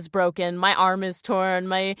leg is broken, my arm is torn,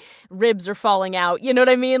 my ribs are falling out. You know what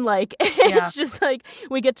I mean? Like, it's just like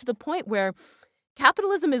we get to the point where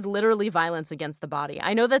capitalism is literally violence against the body.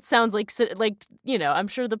 I know that sounds like, you know, I'm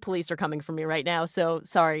sure the police are coming for me right now, so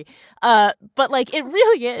sorry. But, like, it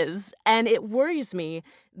really is. And it worries me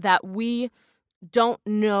that we don't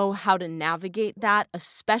know how to navigate that,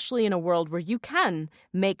 especially in a world where you can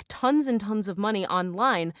make tons and tons of money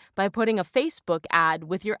online by putting a Facebook ad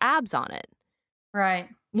with your abs on it. Right.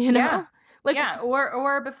 You know? Like,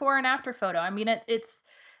 or before and after photo. I mean, it's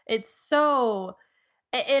so,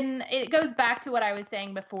 and it goes back to what I was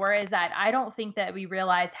saying before, is that I don't think that we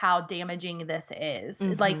realize how damaging this is.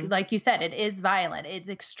 Like you said, it is violent. It's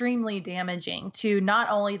extremely damaging to not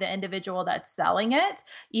only the individual that's selling it,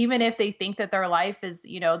 even if they think that their life is,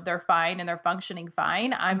 you know, they're fine and they're functioning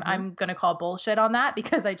fine. I'm going to call bullshit on that,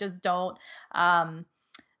 because I just don't,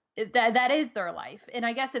 that is their life. And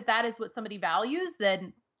I guess if that is what somebody values,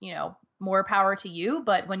 then, you know, more power to you.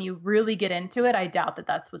 But when you really get into it, I doubt that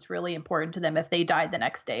that's what's really important to them. If they died the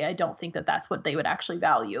next day, I don't think that that's what they would actually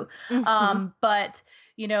value. But,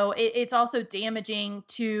 you know, it's also damaging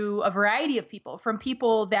to a variety of people, from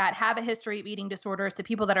people that have a history of eating disorders to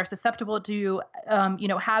people that are susceptible to, you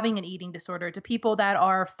know, having an eating disorder, to people that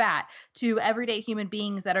are fat, to everyday human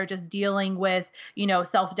beings that are just dealing with, you know,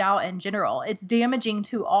 self-doubt in general. It's damaging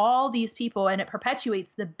to all these people, and it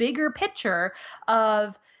perpetuates the bigger picture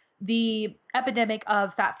of the epidemic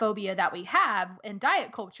of fat phobia that we have in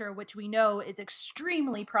diet culture, which we know is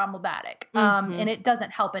extremely problematic. And it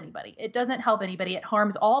doesn't help anybody. It doesn't help anybody. It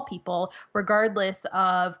harms all people, regardless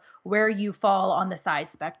of where you fall on the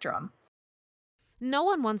size spectrum. No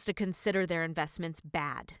one wants to consider their investments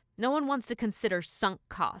bad. No one wants to consider sunk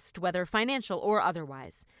cost, whether financial or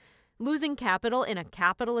otherwise. Losing capital in a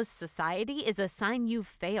capitalist society is a sign you've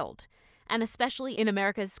failed. And especially in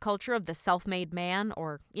America's culture of the self-made man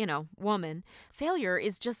or, woman, failure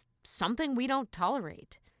is just something we don't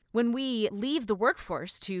tolerate. When we leave the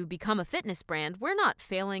workforce to become a fitness brand, we're not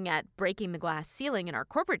failing at breaking the glass ceiling in our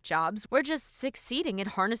corporate jobs. We're just succeeding at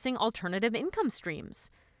harnessing alternative income streams.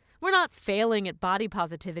 We're not failing at body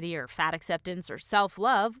positivity or fat acceptance or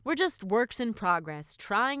self-love. We're just works in progress,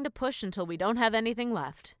 trying to push until we don't have anything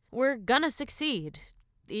left. We're gonna succeed,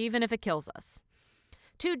 even if it kills us.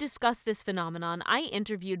 To discuss this phenomenon, I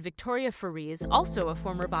interviewed Victoria Fariz, also a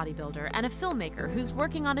former bodybuilder and a filmmaker who's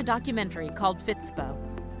working on a documentary called Fitspo.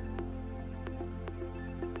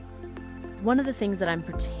 One of the things that I'm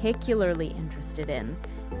particularly interested in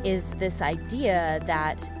is this idea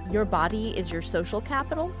that your body is your social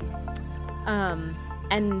capital.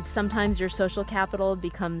 And sometimes your social capital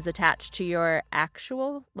becomes attached to your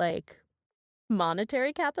actual,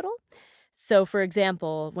 monetary capital. So, for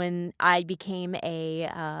example, when I became a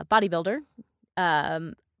bodybuilder,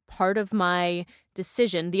 part of my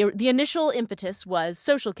decision, the initial impetus was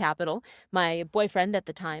social capital. My boyfriend at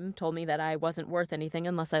the time told me that I wasn't worth anything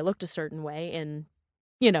unless I looked a certain way in,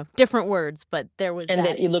 different words, but there was and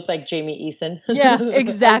that you look like Jamie Eason. Yeah,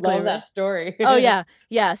 exactly. I love that story. Oh, yeah.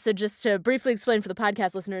 Yeah, so just to briefly explain for the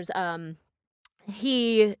podcast listeners,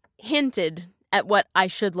 he hinted at what I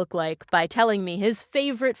should look like by telling me his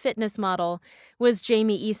favorite fitness model was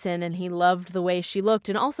Jamie Eason, and he loved the way she looked,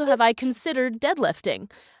 and also have I considered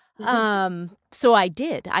deadlifting. So I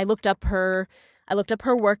did. I looked up her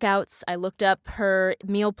workouts, I looked up her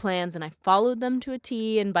meal plans, and I followed them to a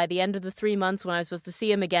T, and by the end of the 3 months when I was supposed to see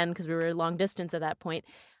him again, because we were long distance at that point,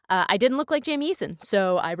 I didn't look like Jamie Eason,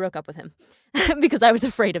 so I broke up with him because I was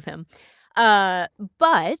afraid of him.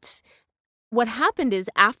 But what happened is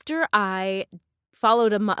after I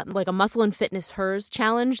followed a Muscle and Fitness Hers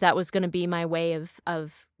challenge, that was going to be my way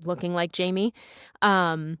of looking like Jamie,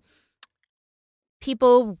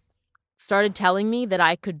 people started telling me that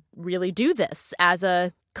I could really do this as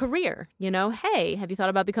a career. Hey, have you thought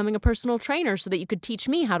about becoming a personal trainer so that you could teach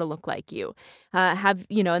me how to look like you? And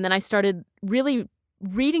then I started really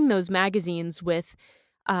reading those magazines with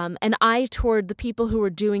an eye toward the people who were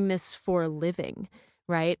doing this for a living,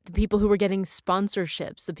 right? The people who were getting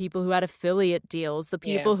sponsorships, the people who had affiliate deals, the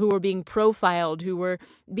people who were being profiled, who were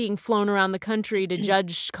being flown around the country to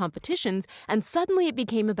judge competitions. And suddenly it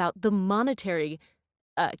became about the monetary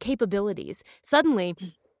capabilities. Suddenly,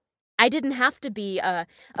 I didn't have to be a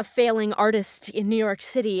failing artist in New York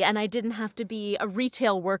City, and I didn't have to be a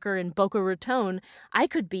retail worker in Boca Raton. I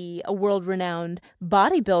could be a world-renowned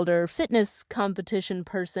bodybuilder, fitness competition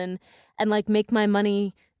person, and make my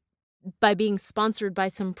money by being sponsored by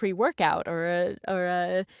some pre-workout or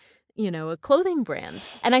a clothing brand.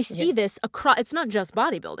 And I see this across. It's not just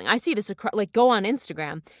bodybuilding. I see this across. Go on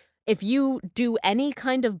Instagram. If you do any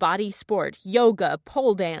kind of body sport, yoga,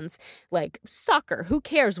 pole dance, soccer, who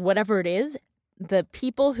cares, whatever it is, the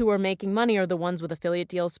people who are making money are the ones with affiliate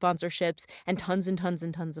deals, sponsorships, and tons and tons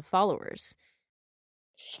and tons of followers.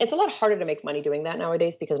 It's a lot harder to make money doing that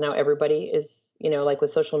nowadays because now everybody is,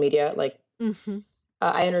 with social media,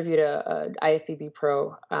 I interviewed a IFBB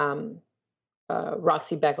pro,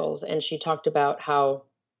 Roxy Beckles, and she talked about how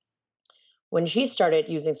when she started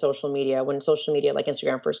using social media, when social media like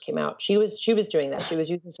Instagram first came out, she was doing that. She was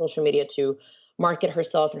using social media to market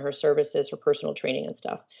herself and her services, her personal training and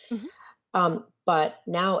stuff. But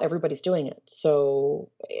now everybody's doing it. So,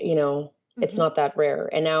 it's not that rare.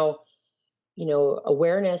 And now,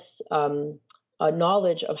 awareness,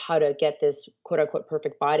 knowledge of how to get this quote unquote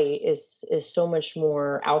perfect body is so much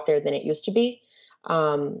more out there than it used to be.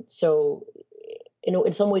 So,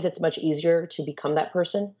 in some ways it's much easier to become that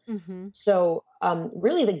person. So,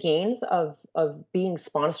 really the gains of being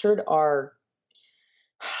sponsored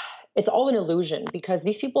it's all an illusion because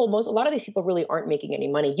a lot of these people really aren't making any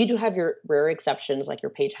money. You do have your rare exceptions like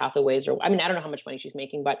your Paige Hathaways I don't know how much money she's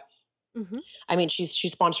making, but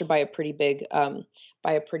she's sponsored by a pretty big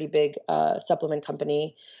supplement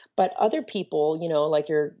company, but other people, like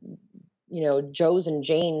your, Joes and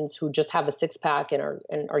Janes who just have a six pack and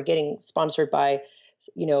are getting sponsored by,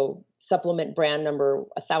 supplement brand number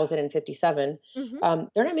 1057.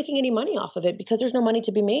 They're not making any money off of it because there's no money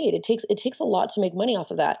to be made. It takes a lot to make money off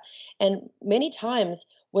of that. And many times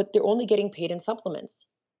they're only getting paid in supplements.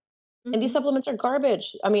 And these supplements are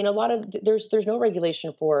garbage. I mean, there's no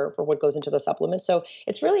regulation for what goes into the supplements. So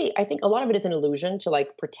it's really, I think a lot of it is an illusion to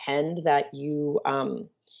pretend that you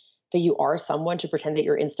are someone, to pretend that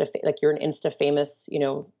you're you're an Insta famous,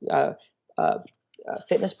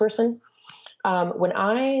 fitness person. When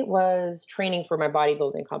I was training for my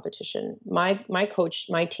bodybuilding competition, my coach,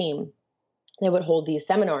 my team, they would hold these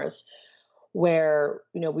seminars where,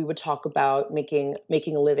 you know, we would talk about making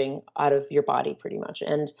a living out of your body pretty much.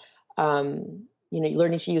 And, you know,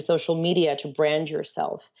 learning to use social media to brand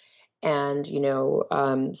yourself, and, you know,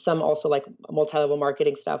 some also like multi-level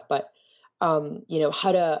marketing stuff, but, you know,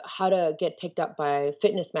 how to get picked up by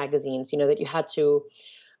fitness magazines, you know, that you had to,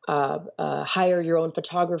 hire your own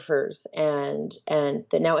photographers, and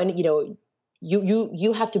that now, and, you know,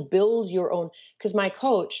 you have to build your own, because my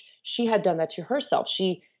coach, she had done that to herself.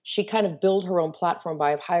 She kind of built her own platform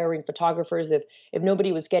by hiring photographers. If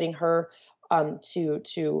nobody was getting her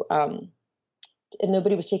if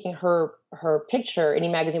nobody was taking her picture, any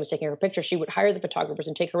magazine was taking her picture, she would hire the photographers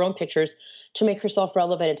and take her own pictures to make herself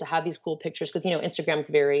relevant and to have these cool pictures. Because, you know, Instagram's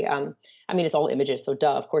very, I mean, it's all images, so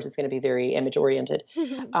duh, of course it's going to be very image oriented.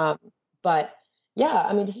 But yeah,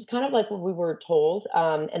 I mean, this is kind of like what we were told.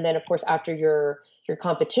 And then of course, after your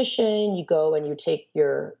competition, you go and you take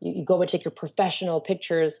your professional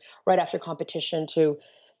pictures right after competition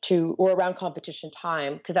or around competition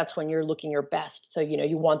time, because that's when you're looking your best. So, you know,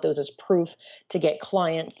 you want those as proof to get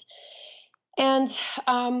clients. And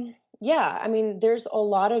yeah, I mean, there's a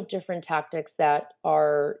lot of different tactics that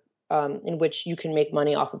are in which you can make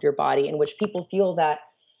money off of your body, in which people feel that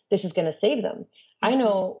this is going to save them.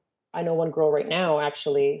 Mm-hmm. I know one girl right now,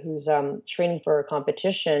 actually, who's training for a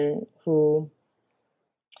competition, who,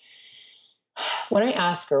 when I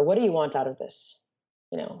ask her, what do you want out of this?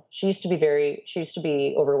 You know, she used to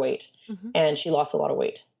be overweight, mm-hmm. and she lost a lot of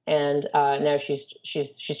weight. And now she's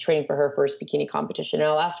training for her first bikini competition. And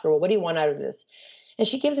I'll ask her, well, what do you want out of this? And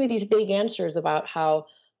she gives me these big answers about how,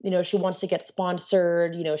 you know, she wants to get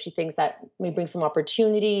sponsored. You know, she thinks that may bring some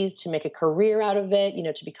opportunities to make a career out of it, you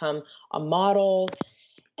know, to become a model.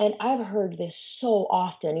 And I've heard this so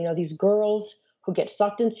often, you know, these girls who get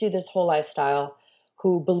sucked into this whole lifestyle,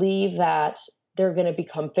 who believe that they're going to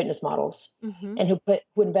become fitness models, mm-hmm. and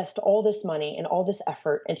who invest all this money and all this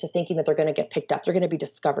effort into thinking that they're going to get picked up, they're going to be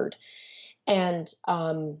discovered. And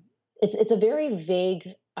it's a very vague,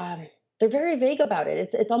 they're very vague about it.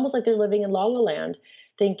 It's almost like they're living in La La Land,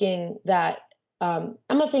 thinking that, I'm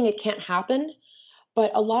not saying it can't happen, but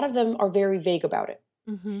a lot of them are very vague about it,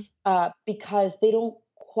 mm-hmm. Because they don't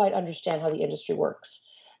quite understand how the industry works.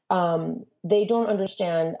 They don't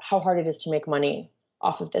understand how hard it is to make money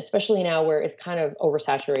off of this, especially now where it's kind of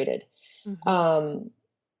oversaturated. Mm-hmm.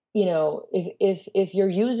 You know, if you're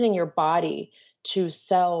using your body to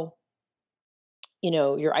sell, you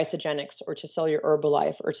know, your Isogenics, or to sell your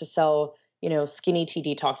Herbalife, or to sell, you know, Skinny Tea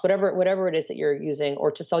Detox, whatever it is that you're using, or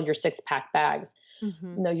to sell your 6-pack bags,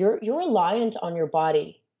 mm-hmm. you know, you're reliant on your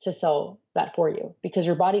body to sell that for you, because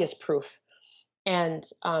your body is proof. And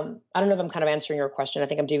I don't know if I'm kind of answering your question. I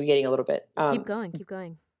think I'm deviating a little bit. Keep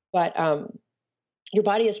going. But your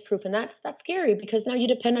body is proof, and that's scary, because now you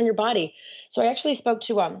depend on your body. So I actually spoke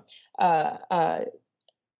to a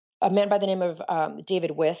man by the name of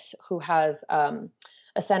David Wiss, who has a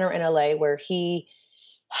center in LA where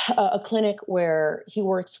a clinic where he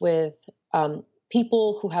works with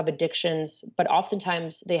people who have addictions, but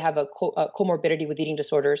oftentimes they have a comorbidity with eating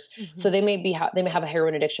disorders. Mm-hmm. So they may have a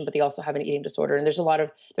heroin addiction, but they also have an eating disorder. And there's a lot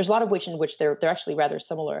of which in which they're actually rather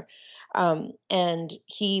similar. And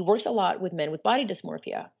he works a lot with men with body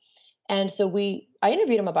dysmorphia. And so I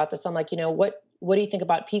interviewed him about this. I'm like, you know, what do you think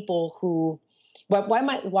about people who,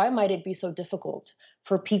 why might it be so difficult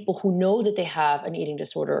for people who know that they have an eating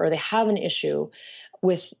disorder, or they have an issue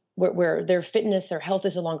with where their fitness, their health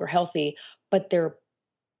is no longer healthy, but their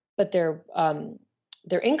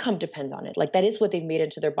income depends on it. Like, that is what they've made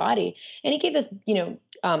into their body. And he gave this, you know,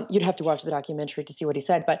 you'd have to watch the documentary to see what he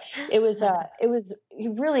said, but it was, he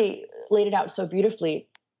really laid it out so beautifully,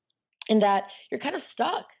 in that you're kind of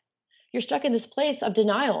stuck. You're stuck in this place of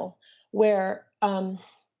denial where,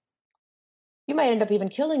 you might end up even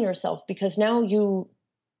killing yourself, because now you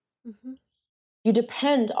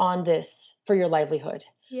depend on this for your livelihood.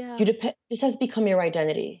 Yeah. This has become your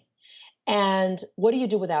identity. And what do you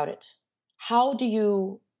do without it? How do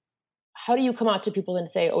you come out to people and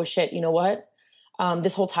say, oh shit, you know what?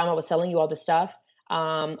 This whole time I was selling you all this stuff.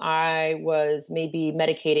 I was maybe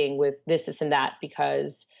medicating with this and that,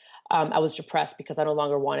 because I was depressed because I no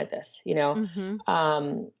longer wanted this, you know,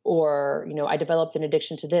 or, you know, I developed an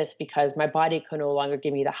addiction to this because my body could no longer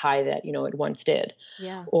give me the high that, you know, it once did.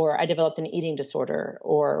 Yeah. Or I developed an eating disorder,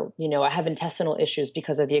 or, you know, I have intestinal issues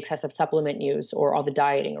because of the excessive supplement use, or all the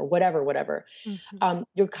dieting, or whatever.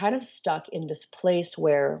 You're kind of stuck in this place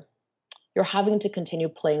where you're having to continue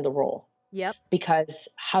playing the role. Yep. Because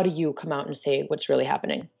how do you come out and say what's really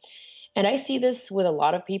happening? And I see this with a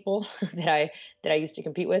lot of people that I used to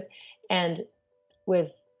compete with, and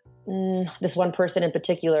with this one person in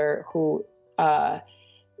particular who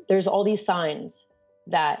there's all these signs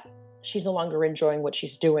that she's no longer enjoying what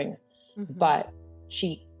she's doing, but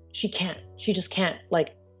she just can't, like,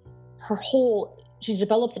 she's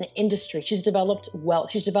developed an industry, she's developed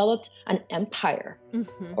wealth, she's developed an empire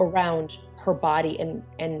around her body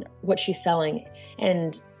and what she's selling,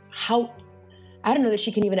 and how, I don't know that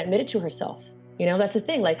she can even admit it to herself. You know, that's the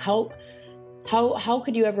thing. Like, how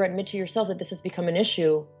could you ever admit to yourself that this has become an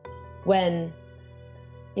issue when,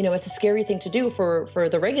 you know, it's a scary thing to do for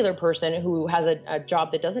the regular person who has a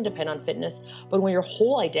job that doesn't depend on fitness. But when your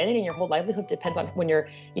whole identity and your whole livelihood depends on, when your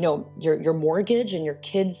mortgage and your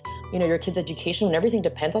kids' education, when everything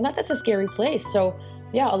depends on that, that's a scary place. So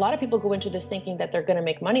yeah, a lot of people go into this thinking that they're going to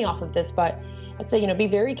make money off of this, but I'd say, you know, be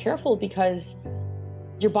very careful, because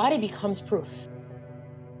your body becomes proof.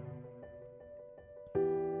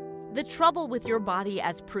 The trouble with your body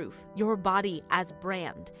as proof, your body as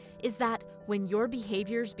brand, is that when your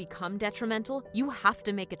behaviors become detrimental, you have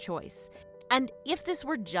to make a choice. And if this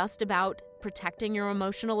were just about protecting your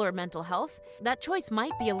emotional or mental health, that choice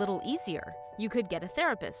might be a little easier. You could get a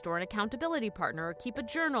therapist or an accountability partner, or keep a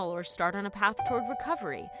journal, or start on a path toward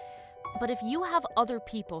recovery. But if you have other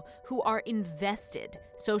people who are invested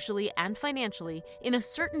socially and financially in a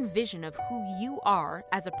certain vision of who you are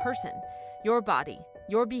as a person, your body,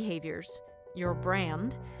 your behaviors, your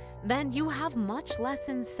brand, then you have much less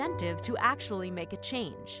incentive to actually make a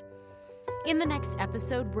change. In the next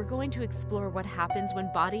episode, we're going to explore what happens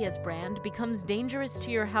when body as brand becomes dangerous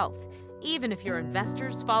to your health, even if your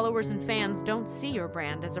investors, followers, and fans don't see your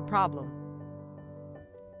brand as a problem.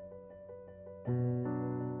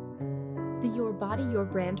 The Your Body, Your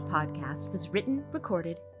Brand podcast was written,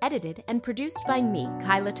 recorded, edited, and produced by me,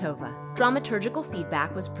 Kyla Tova. Dramaturgical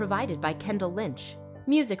feedback was provided by Kendall Lynch.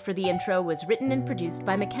 Music for the intro was written and produced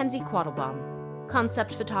by Mackenzie Quattlebaum.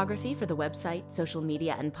 Concept photography for the website, social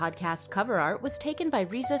media, and podcast cover art was taken by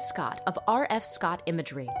Riza Scott of RF Scott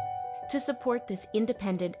Imagery. To support this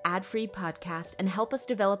independent, ad-free podcast and help us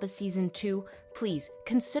develop a season 2, please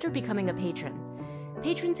consider becoming a patron.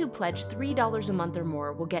 Patrons who pledge $3 a month or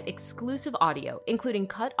more will get exclusive audio, including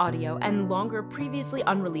cut audio and longer previously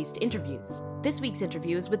unreleased interviews. This week's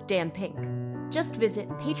interview is with Dan Pink. Just visit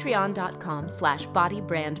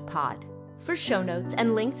patreon.com/bodybrandpod. For show notes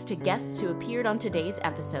and links to guests who appeared on today's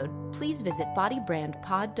episode, please visit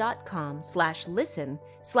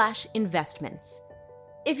bodybrandpod.com/listen/investments.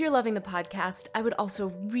 If you're loving the podcast, I would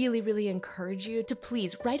also really encourage you to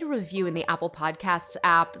please write a review in the Apple Podcasts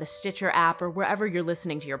app, the Stitcher app, or wherever you're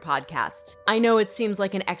listening to your podcasts. I know it seems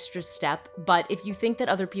like an extra step, but if you think that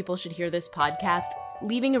other people should hear this podcast,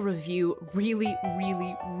 leaving a review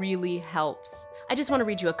really helps. I just want to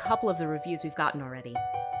read you a couple of the reviews we've gotten already.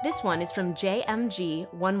 This one is from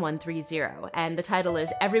JMG1130, and the title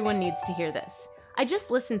is Everyone Needs to Hear This. I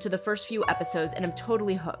just listened to the first few episodes and I'm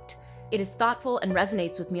totally hooked. It is thoughtful and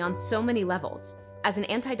resonates with me on so many levels. As an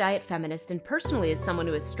anti-diet feminist and personally as someone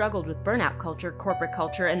who has struggled with burnout culture, corporate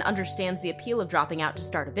culture, and understands the appeal of dropping out to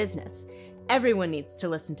start a business, everyone needs to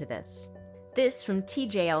listen to this. This, from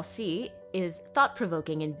TJLC, is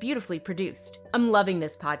thought-provoking and beautifully produced. I'm loving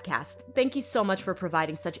this podcast. Thank you so much for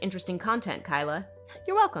providing such interesting content, Kyla.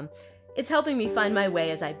 You're welcome. It's helping me find my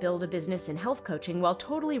way as I build a business in health coaching while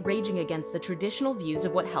totally raging against the traditional views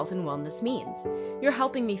of what health and wellness means. You're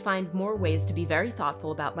helping me find more ways to be very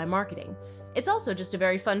thoughtful about my marketing. It's also just a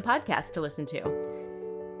very fun podcast to listen to.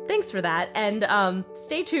 Thanks for that, and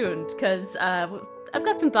stay tuned, because I've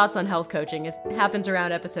got some thoughts on health coaching. It happens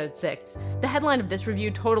around episode 6. The headline of this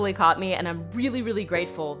review totally caught me, and I'm really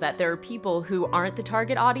grateful that there are people who aren't the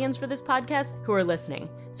target audience for this podcast who are listening.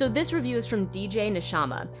 So this review is from DJ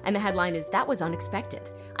Nishama, and the headline is, That Was Unexpected.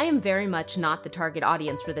 I am very much not the target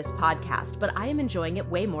audience for this podcast, but I am enjoying it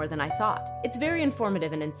way more than I thought. It's very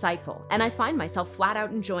informative and insightful, and I find myself flat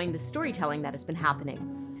out enjoying the storytelling that has been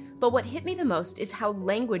happening. But what hit me the most is how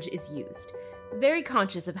language is used. Very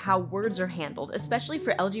conscious of how words are handled, especially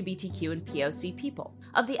for LGBTQ and POC people.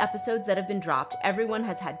 Of the episodes that have been dropped, everyone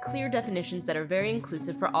has had clear definitions that are very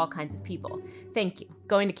inclusive for all kinds of people. Thank you.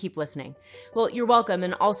 Going to keep listening. Well, you're welcome,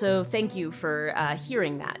 and also thank you for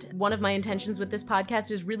hearing that. One of my intentions with this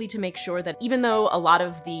podcast is really to make sure that even though a lot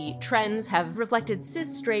of the trends have reflected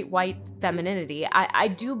cis, straight, white femininity, I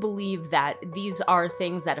do believe that these are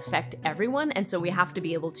things that affect everyone, and so we have to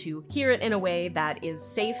be able to hear it in a way that is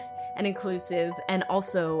safe and inclusive, and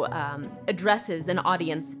also addresses an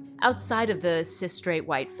audience outside of the cis, straight,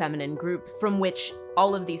 white, feminine group from which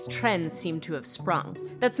all of these trends seem to have sprung.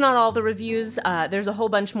 That's not all the reviews. There's a whole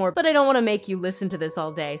bunch more, but I don't want to make you listen to this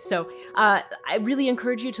all day. So I really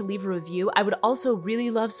encourage you to leave a review. I would also really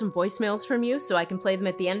love some voicemails from you so I can play them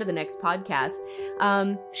at the end of the next podcast.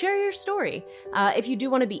 Share your story. If you do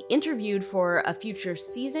want to be interviewed for a future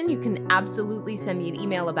season, you can absolutely send me an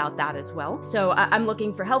email about that as well. So I'm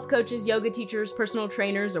looking for health coaches, yoga teachers, personal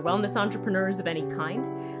trainers, or wellness entrepreneurs of any kind,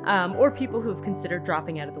 or people who've considered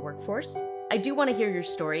dropping out of the workforce. I do want to hear your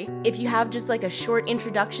story. If you have just like a short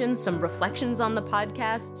introduction, some reflections on the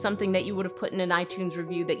podcast, something that you would have put in an iTunes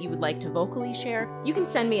review that you would like to vocally share, you can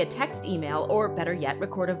send me a text email, or better yet,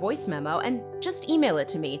 record a voice memo and just email it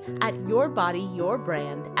to me at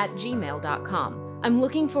yourbodyyourbrand@gmail.com. I'm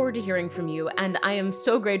looking forward to hearing from you, and I am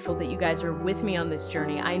so grateful that you guys are with me on this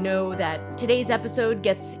journey. I know that today's episode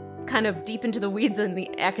gets kind of deep into the weeds in the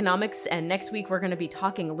economics, and next week we're going to be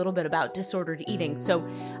talking a little bit about disordered eating. So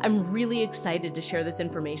I'm really excited to share this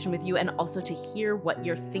information with you, and also to hear what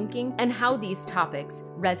you're thinking and how these topics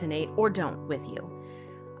resonate or don't with you.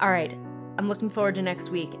 All right, I'm looking forward to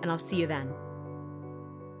next week, and I'll see you then.